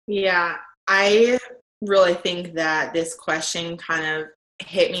 Yeah, I really think that this question kind of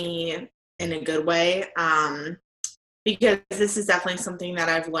hit me in a good way, because this is definitely something that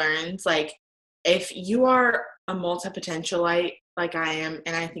I've learned. Like, if you are a multi-potentialite like I am,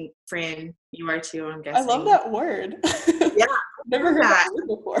 and I think, Fran, you are too, I'm guessing. I love that word. Yeah. I've never heard that word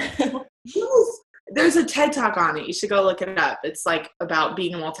before. There's a TED Talk on it. You should go look it up. It's like about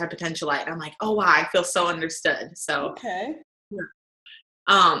being a multi-potentialite. I'm like, oh wow, I feel so understood. So okay.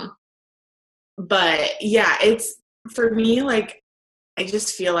 But yeah, it's for me, like, I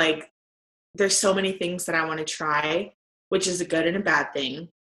just feel like there's so many things that I want to try, which is a good and a bad thing.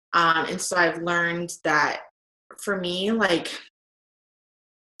 And so I've learned that for me, like,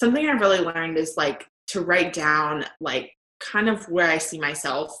 something I've really learned is like to write down like kind of where I see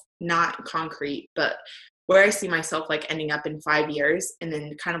myself, not concrete, but where I see myself like ending up in 5 years, and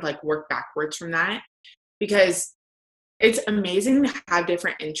then kind of like work backwards from that, because it's amazing to have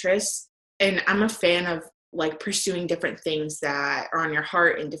different interests. And I'm a fan of like pursuing different things that are on your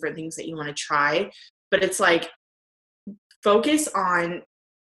heart and different things that you want to try. But it's like, focus on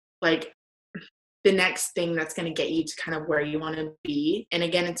like the next thing that's going to get you to kind of where you want to be. And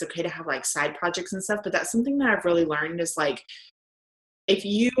again, it's okay to have like side projects and stuff, but that's something that I've really learned is like, if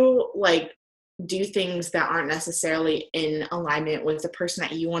you like do things that aren't necessarily in alignment with the person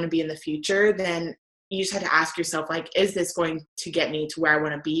that you want to be in the future, then you just have to ask yourself, like, is this going to get me to where I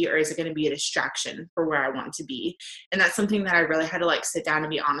want to be, or is it going to be a distraction for where I want to be? And that's something that I really had to like sit down and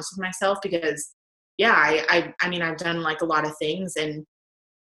be honest with myself, because I mean, I've done like a lot of things, and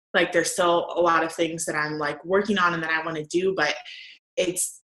like there's still a lot of things that I'm like working on and that I want to do, but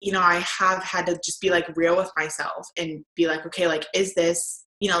it's, I have had to just be like real with myself and be like, okay, like, is this,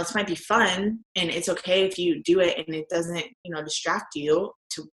 this might be fun, and it's okay if you do it and it doesn't, distract you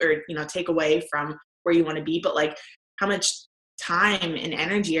or take away from where you want to be, but like, how much time and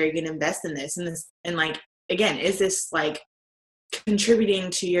energy are you going to invest in this? And like, again, is this like contributing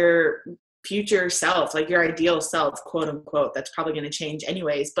to your future self, like your ideal self, quote unquote? That's probably going to change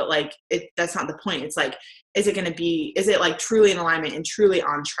anyways, but like, that's not the point. It's like, is it like truly in alignment and truly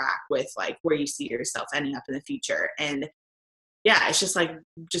on track with like where you see yourself ending up in the future? And yeah, it's just like,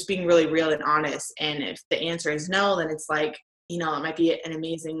 just being really real and honest. And if the answer is no, then it's like, it might be an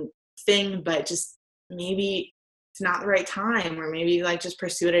amazing thing, but just maybe it's not the right time, or maybe like just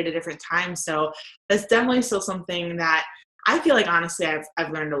pursue it at a different time. So that's definitely still something that I feel like, honestly,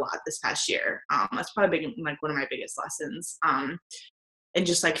 I've learned a lot this past year. That's probably been like one of my biggest lessons. And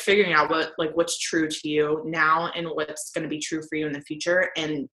just like figuring out what's true to you now and what's going to be true for you in the future,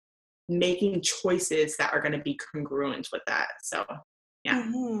 and making choices that are going to be congruent with that. So yeah.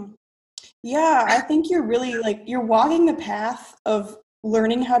 Mm-hmm. Yeah, I think you're really like, you're walking the path of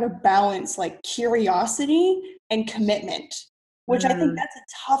learning how to balance like curiosity and commitment, which I think that's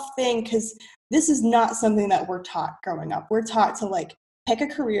a tough thing because this is not something that we're taught growing up. We're taught to like pick a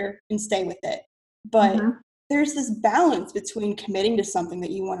career and stay with it. But there's this balance between committing to something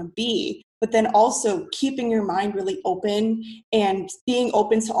that you want to be, but then also keeping your mind really open and being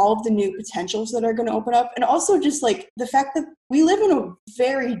open to all of the new potentials that are going to open up. And also just like the fact that we live in a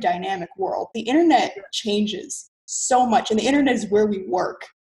very dynamic world. The internet changes so much, and the internet is where we work.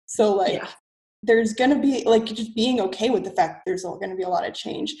 So like there's going to be like just being okay with the fact that there's going to be a lot of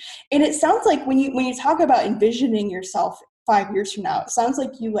change. And it sounds like when you talk about envisioning yourself 5 years from now, it sounds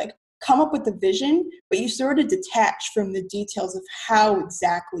like you like come up with the vision, but you sort of detach from the details of how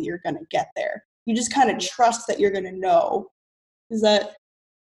exactly you're going to get there. You just kind of trust that you're going to know. Is that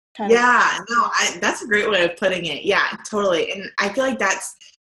kind of? Yeah, no, that's a great way of putting it. Yeah, totally. And I feel like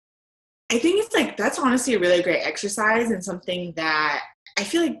I think it's like, that's honestly a really great exercise, and something that I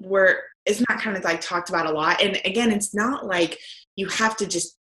feel like it's not kind of like talked about a lot. And again, it's not like you have to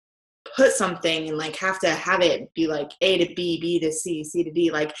just put something and like have to have it be like A to B, B to C, C to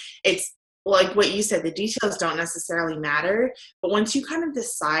D. Like, it's like what you said, the details don't necessarily matter, but once you kind of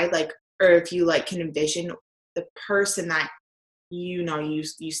decide, like, or if you like can envision the person that you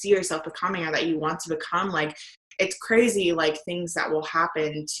see yourself becoming, or that you want to become, like, it's crazy, like things that will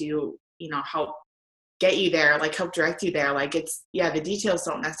happen to, help get you there, like help direct you there. Like, it's, the details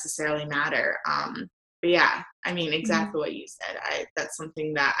don't necessarily matter. But yeah, I mean, exactly what you said. That's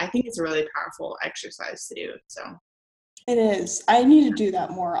something that I think is a really powerful exercise to do. So it is. I need to do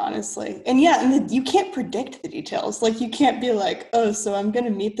that more, honestly. And you can't predict the details. Like, you can't be like, oh, so I'm going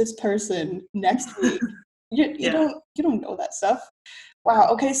to meet this person next week. You don't know that stuff. Wow.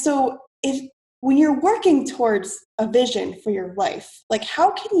 Okay. So when you're working towards a vision for your life, like,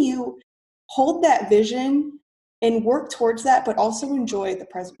 how can you hold that vision and work towards that, but also enjoy the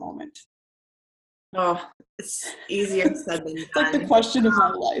present moment? Oh, it's easier said than done. It's like the question of my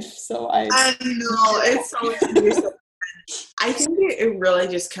life. So I know, it's so easier. I think it really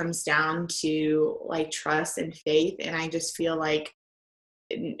just comes down to like trust and faith. And I just feel like,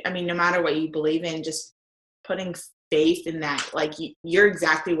 I mean, no matter what you believe in, just putting faith in that, like, you're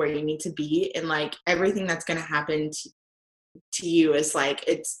exactly where you need to be. And like everything that's going to happen to you is like,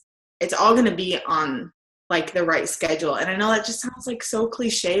 it's all going to be on like the right schedule. And I know that just sounds like so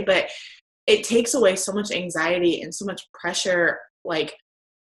cliche, but it takes away so much anxiety and so much pressure, like,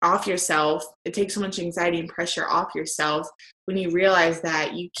 off yourself. It takes so much anxiety and pressure off yourself when you realize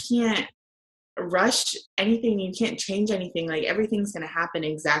that you can't rush anything, you can't change anything. Like, everything's going to happen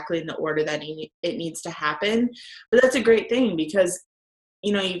exactly in the order that it needs to happen. But that's a great thing, because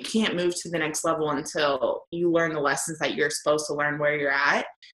you can't move to the next level until you learn the lessons that you're supposed to learn where you're at.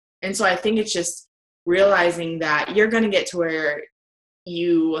 And so I think it's just realizing that you're going to get to where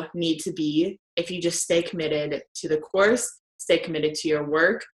you need to be if you just stay committed to the course, stay committed to your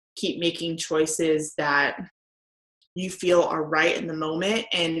work, keep making choices that you feel are right in the moment,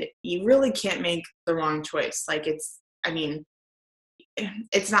 and you really can't make the wrong choice. Like, it's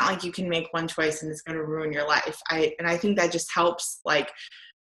not like you can make one choice and it's going to ruin your life. I think that just helps, like,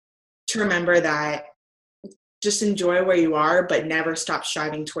 to remember that just enjoy where you are, but never stop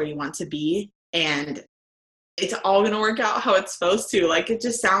striving to where you want to be. And it's all going to work out how it's supposed to. Like, it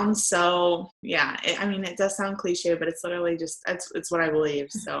just sounds so, it does sound cliche, but it's literally just, it's what I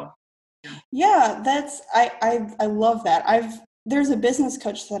believe. So. Yeah, I love that. There's a business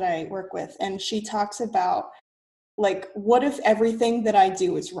coach that I work with, and she talks about, like, what if everything that I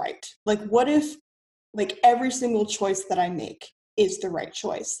do is right? Like, what if, like, every single choice that I make is the right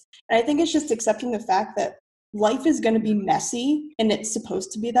choice? And I think it's just accepting the fact that life is going to be messy, and it's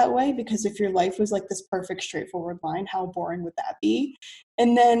supposed to be that way, because if your life was like this perfect straightforward line, how boring would that be?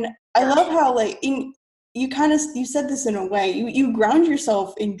 And then I love how, like, you said this in a way, you ground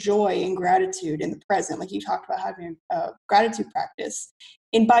yourself in joy and gratitude in the present. Like, you talked about having a gratitude practice,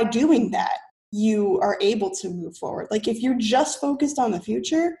 and by doing that, you are able to move forward. Like, if you're just focused on the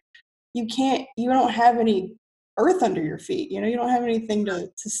future, you don't have any earth under your feet, you don't have anything to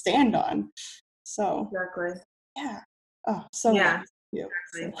stand on. So exactly. Yeah. Oh, so yeah.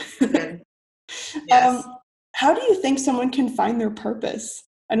 Nice. Exactly. Yes. How do you think someone can find their purpose?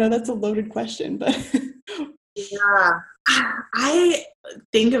 I know that's a loaded question, but Yeah. I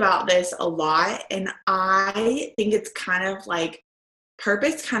think about this a lot, and I think it's kind of like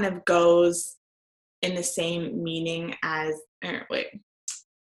purpose kind of goes in the same meaning as, wait,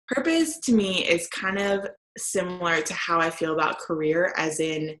 purpose to me is kind of similar to how I feel about career, as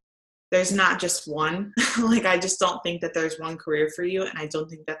in there's not just one. Like, I just don't think that there's one career for you, and I don't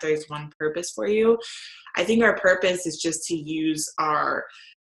think that there's one purpose for you. I think our purpose is just to use our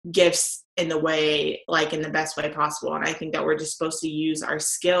gifts in the way, like in the best way possible. And I think that we're just supposed to use our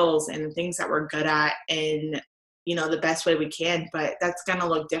skills and the things that we're good at in, the best way we can, but that's going to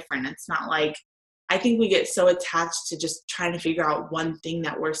look different. It's not like, I think we get so attached to just trying to figure out one thing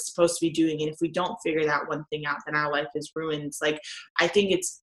that we're supposed to be doing. And if we don't figure that one thing out, then our life is ruined. It's like, I think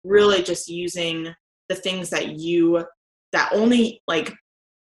it's really just using the things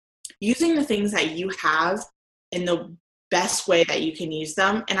using the things that you have in the best way that you can use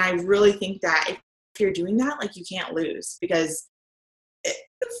them. And I really think that if you're doing that, like, you can't lose, because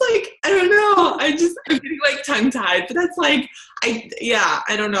it's like, I don't know. I'm getting like tongue tied, but that's like, I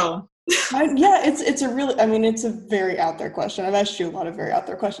don't know. It's a really, I mean, it's a very out there question. I've asked you a lot of very out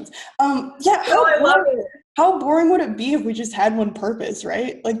there questions. I love it. How boring would it be if we just had one purpose,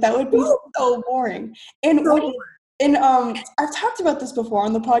 right? Like, that would be so boring. And I've talked about this before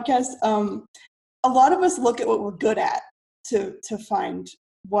on the podcast. A lot of us look at what we're good at to find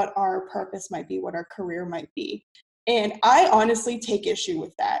what our purpose might be, what our career might be. And I honestly take issue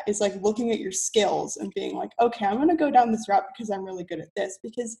with that. It's like looking at your skills and being like, okay, I'm going to go down this route because I'm really good at this,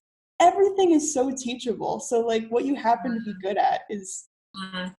 because everything is so teachable. So like, what you happen to be good at is,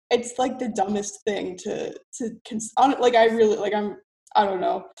 it's like the dumbest thing I don't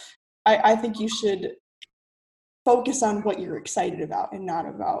know. I think you should focus on what you're excited about and not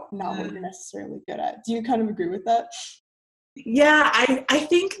what you're necessarily good at. Do you kind of agree with that? Yeah, I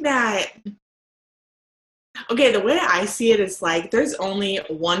think that, okay, the way I see it is like, there's only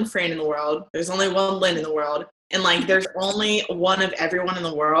one Fran in the world. There's only one Lynn in the world. And like, there's only one of everyone in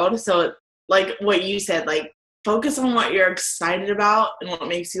the world. So like what you said, like, focus on what you're excited about and what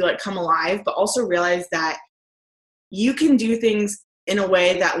makes you like come alive, but also realize that you can do things in a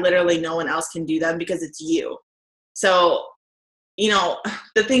way that literally no one else can do them, because it's you. So,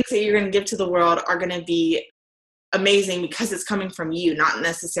 the things that you're going to give to the world are going to be amazing because it's coming from you, not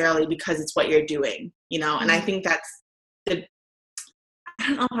necessarily because it's what you're doing, and I think that's I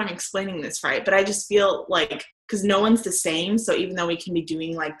don't know if I'm explaining this right, but I just feel like, because no one's the same, so even though we can be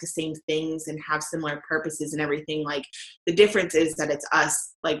doing like the same things and have similar purposes and everything, like, the difference is that it's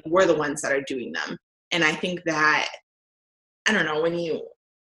us, like, we're the ones that are doing them. And I think that, I don't know, when you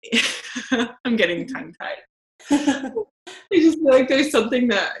I'm getting tongue tied. I just feel like there's something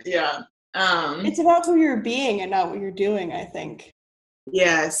that, it's about who you're being and not what you're doing, I think.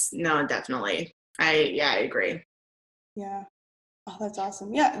 Yes, no, definitely. I agree. Yeah. Oh, that's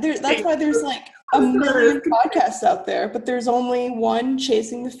awesome. Yeah, that's why there's like a million podcasts out there, but there's only one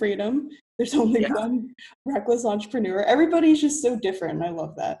Chasing the Freedom. There's only one Reckless Entrepreneur. Everybody's just so different, and I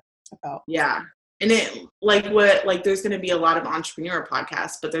love that about. Yeah. And there's going to be a lot of entrepreneur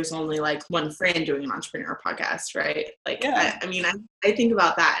podcasts, but there's only like one Fran doing an entrepreneur podcast, right? Like, yeah. I think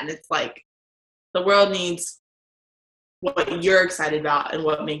about that, and it's like, the world needs what you're excited about and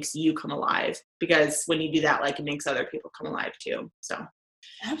what makes you come alive, because when you do that, like, it makes other people come alive too. So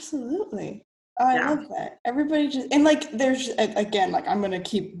absolutely. I love that. Everybody just, and like, there's, again, like, I'm going to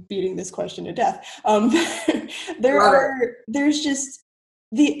keep beating this question to death. There's just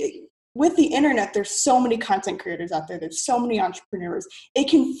with the internet, there's so many content creators out there. There's so many entrepreneurs. It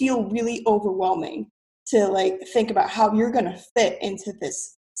can feel really overwhelming to like think about how you're going to fit into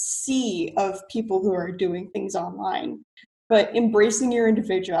this sea of people who are doing things online. But embracing your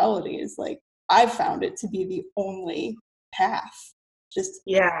individuality is, like, I've found it to be the only path. Just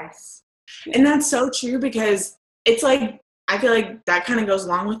yes. Yeah. And that's so true, because it's like, I feel like that kind of goes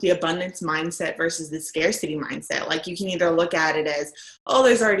along with the abundance mindset versus the scarcity mindset. Like, you can either look at it as, oh,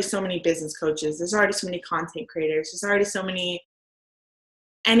 there's already so many business coaches, there's already so many content creators, there's already so many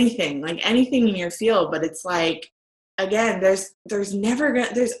anything in your field. But it's like, again, there's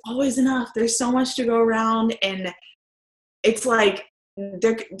always enough. There's so much to go around, and it's like,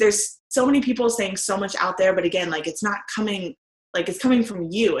 there's so many people saying so much out there, but again, like, it's not coming, like, it's coming from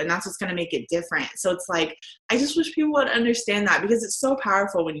you, and that's what's going to make it different. So it's like, I just wish people would understand that, because it's so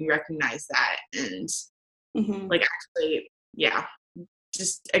powerful when you recognize that, and like, actually,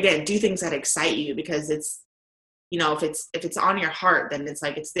 just, again, do things that excite you, because it's, if it's on your heart, then it's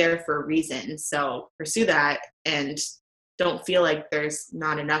like, it's there for a reason. So pursue that, and don't feel like there's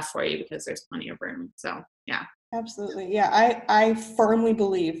not enough for you, because there's plenty of room. So yeah. Absolutely. Yeah, I firmly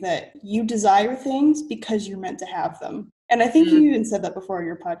believe that you desire things because you're meant to have them. And I think you even said that before in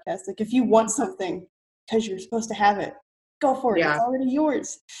your podcast. Like, if you want something because you're supposed to have it, go for it. Yeah. It's already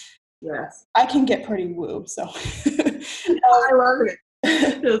yours. Yes. I can get pretty woo, so. I love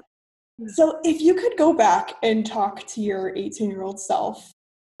it. So if you could go back and talk to your 18-year-old self,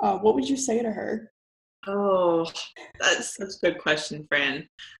 what would you say to her? Oh, that's such a good question, Fran.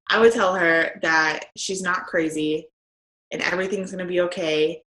 I would tell her that she's not crazy and everything's going to be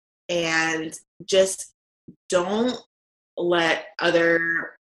okay. And just don't let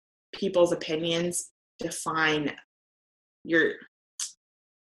other people's opinions define your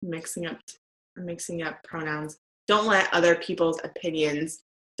I'm mixing up pronouns. Don't let other people's opinions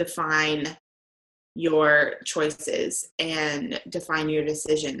define your choices and define your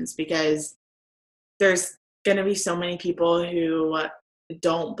decisions, because there's going to be so many people who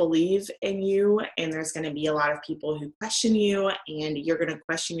don't believe in you, and there's going to be a lot of people who question you, and you're going to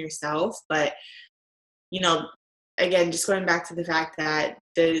question yourself. But, again, just going back to the fact that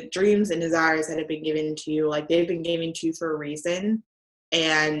the dreams and desires that have been given to you, like, they've been given to you for a reason,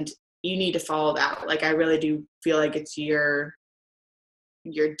 and you need to follow that. Like, I really do feel like it's your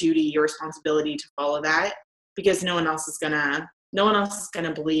duty, your responsibility to follow that, because no one else is gonna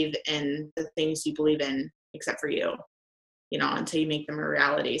believe in the things you believe in except for you, until you make them a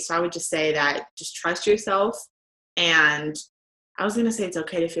reality. So I would just say that just trust yourself. And I was gonna say it's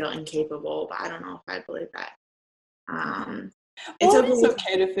okay to feel incapable, but I don't know if I believe that. It's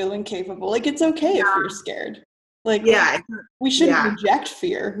okay to feel incapable. Like, it's okay if you're scared. Like, we shouldn't reject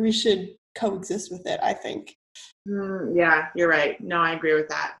fear. We should coexist with it, I think. Yeah, you're right. No, I agree with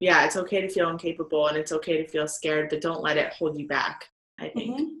that. Yeah, it's okay to feel incapable and it's okay to feel scared, but don't let it hold you back, I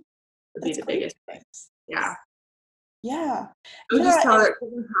think, would be the biggest thing. Yeah. Yeah. Just tell it,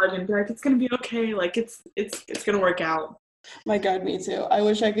 hug and be like, it's going to be okay. Like, it's going to work out. My God, me too. I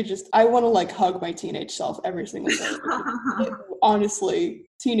wish I could I want to like hug my teenage self every single day. Honestly,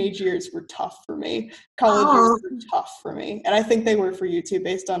 teenage years were tough for me. College years were tough for me. And I think they were for you too,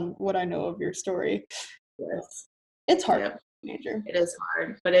 based on what I know of your story. Yes. It's hard. Major. It is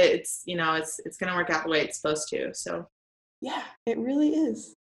hard, but it's it's going to work out the way it's supposed to. So yeah, it really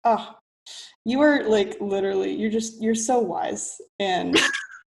is. Oh, you are like literally, you're so wise, and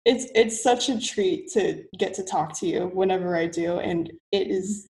it's such a treat to get to talk to you whenever I do, and it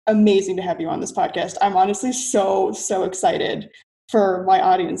is amazing to have you on this podcast. I'm honestly so excited for my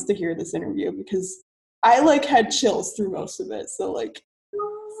audience to hear this interview, because I like had chills through most of it. So like,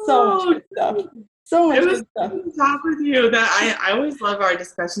 so much good stuff. So much good stuff. To talk with you. That I always love our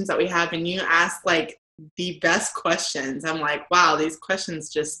discussions that we have, and you ask like the best questions. I'm like, wow, these questions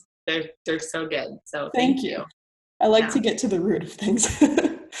just they're so good. So thank you. I like to get to the root of things.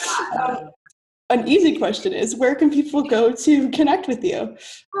 An easy question is, where can people go to connect with you?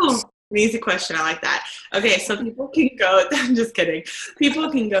 Oh, an easy question. I like that. Okay, so people can go, I'm just kidding.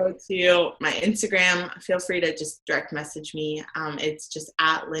 People can go to my Instagram. Feel free to just direct message me. It's just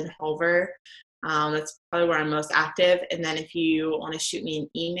at Lynn Hulver. That's probably where I'm most active. And then if you want to shoot me an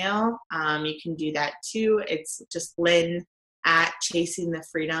email, you can do that too. It's just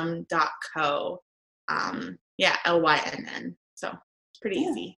lynn@chasingthefreedom.co. LYNN. So it's pretty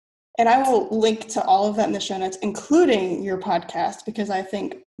easy. And I will link to all of that in the show notes, including your podcast, because I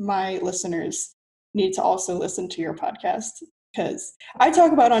think my listeners need to also listen to your podcast, because I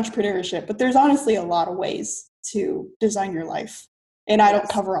talk about entrepreneurship, but there's honestly a lot of ways to design your life, and I don't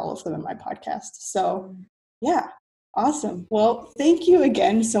cover all of them in my podcast. So yeah, awesome. Well, thank you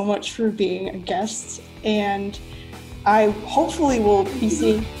again so much for being a guest, and I hopefully will be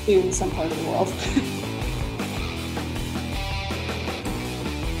seeing you in some part of the world.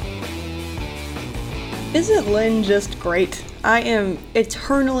 Isn't Lynn just great? I am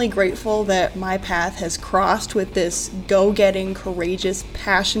eternally grateful that my path has crossed with this go-getting, courageous,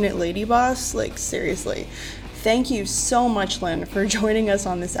 passionate lady boss. Like, seriously. Thank you so much, Lynn, for joining us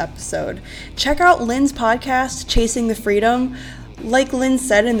on this episode. Check out Lynn's podcast, Chasing the Freedom. Like Lynn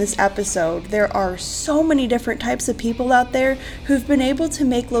said in this episode, there are so many different types of people out there who've been able to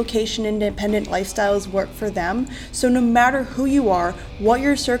make location-independent lifestyles work for them. So no matter who you are, what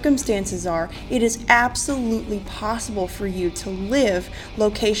your circumstances are, it is absolutely possible for you to live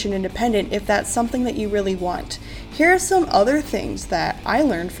location-independent if that's something that you really want. Here are some other things that I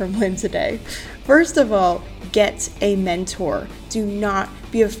learned from Lynn today. First of all, get a mentor. Do not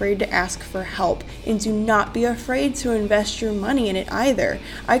be afraid to ask for help, and do not be afraid to invest your money in it either.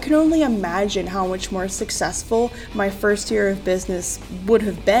 I can only imagine how much more successful my first year of business would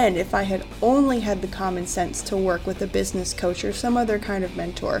have been if I had only had the common sense to work with a business coach or some other kind of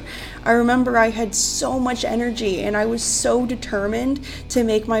mentor. I remember I had so much energy and I was so determined to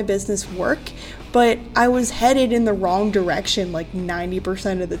make my business work, but I was headed in the wrong direction like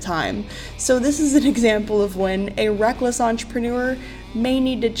 90% of the time. So this is an example of when a reckless entrepreneur may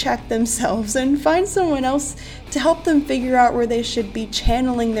need to check themselves and find someone else to help them figure out where they should be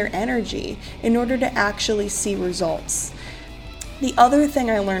channeling their energy in order to actually see results. The other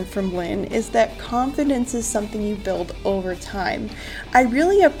thing I learned from Lynn is that confidence is something you build over time. I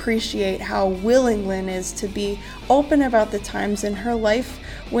really appreciate how willing Lynn is to be open about the times in her life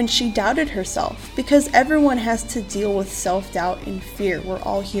when she doubted herself, because everyone has to deal with self-doubt and fear. We're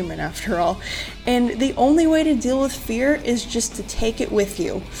all human after all. And the only way to deal with fear is just to take it with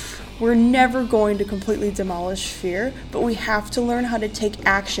you. We're never going to completely demolish fear, but we have to learn how to take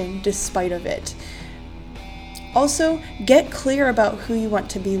action despite of it. Also, get clear about who you want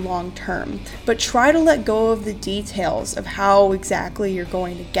to be long term, but try to let go of the details of how exactly you're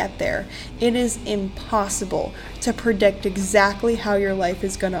going to get there. It is impossible to predict exactly how your life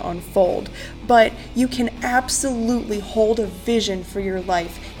is going to unfold, but you can absolutely hold a vision for your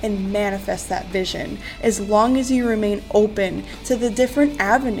life and manifest that vision as long as you remain open to the different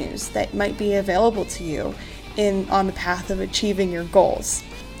avenues that might be available to you on the path of achieving your goals.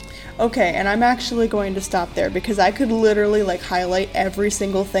 Okay, and I'm actually going to stop there because I could literally highlight every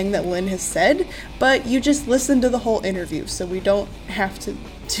single thing that Lynn has said, but you just listen to the whole interview, so we don't have to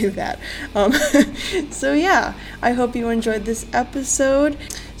do that. So yeah, I hope you enjoyed this episode.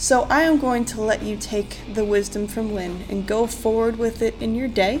 So I am going to let you take the wisdom from Lynn and go forward with it in your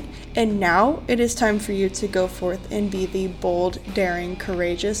day. And now it is time for you to go forth and be the bold, daring,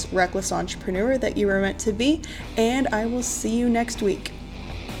 courageous, reckless entrepreneur that you were meant to be. And I will see you next week.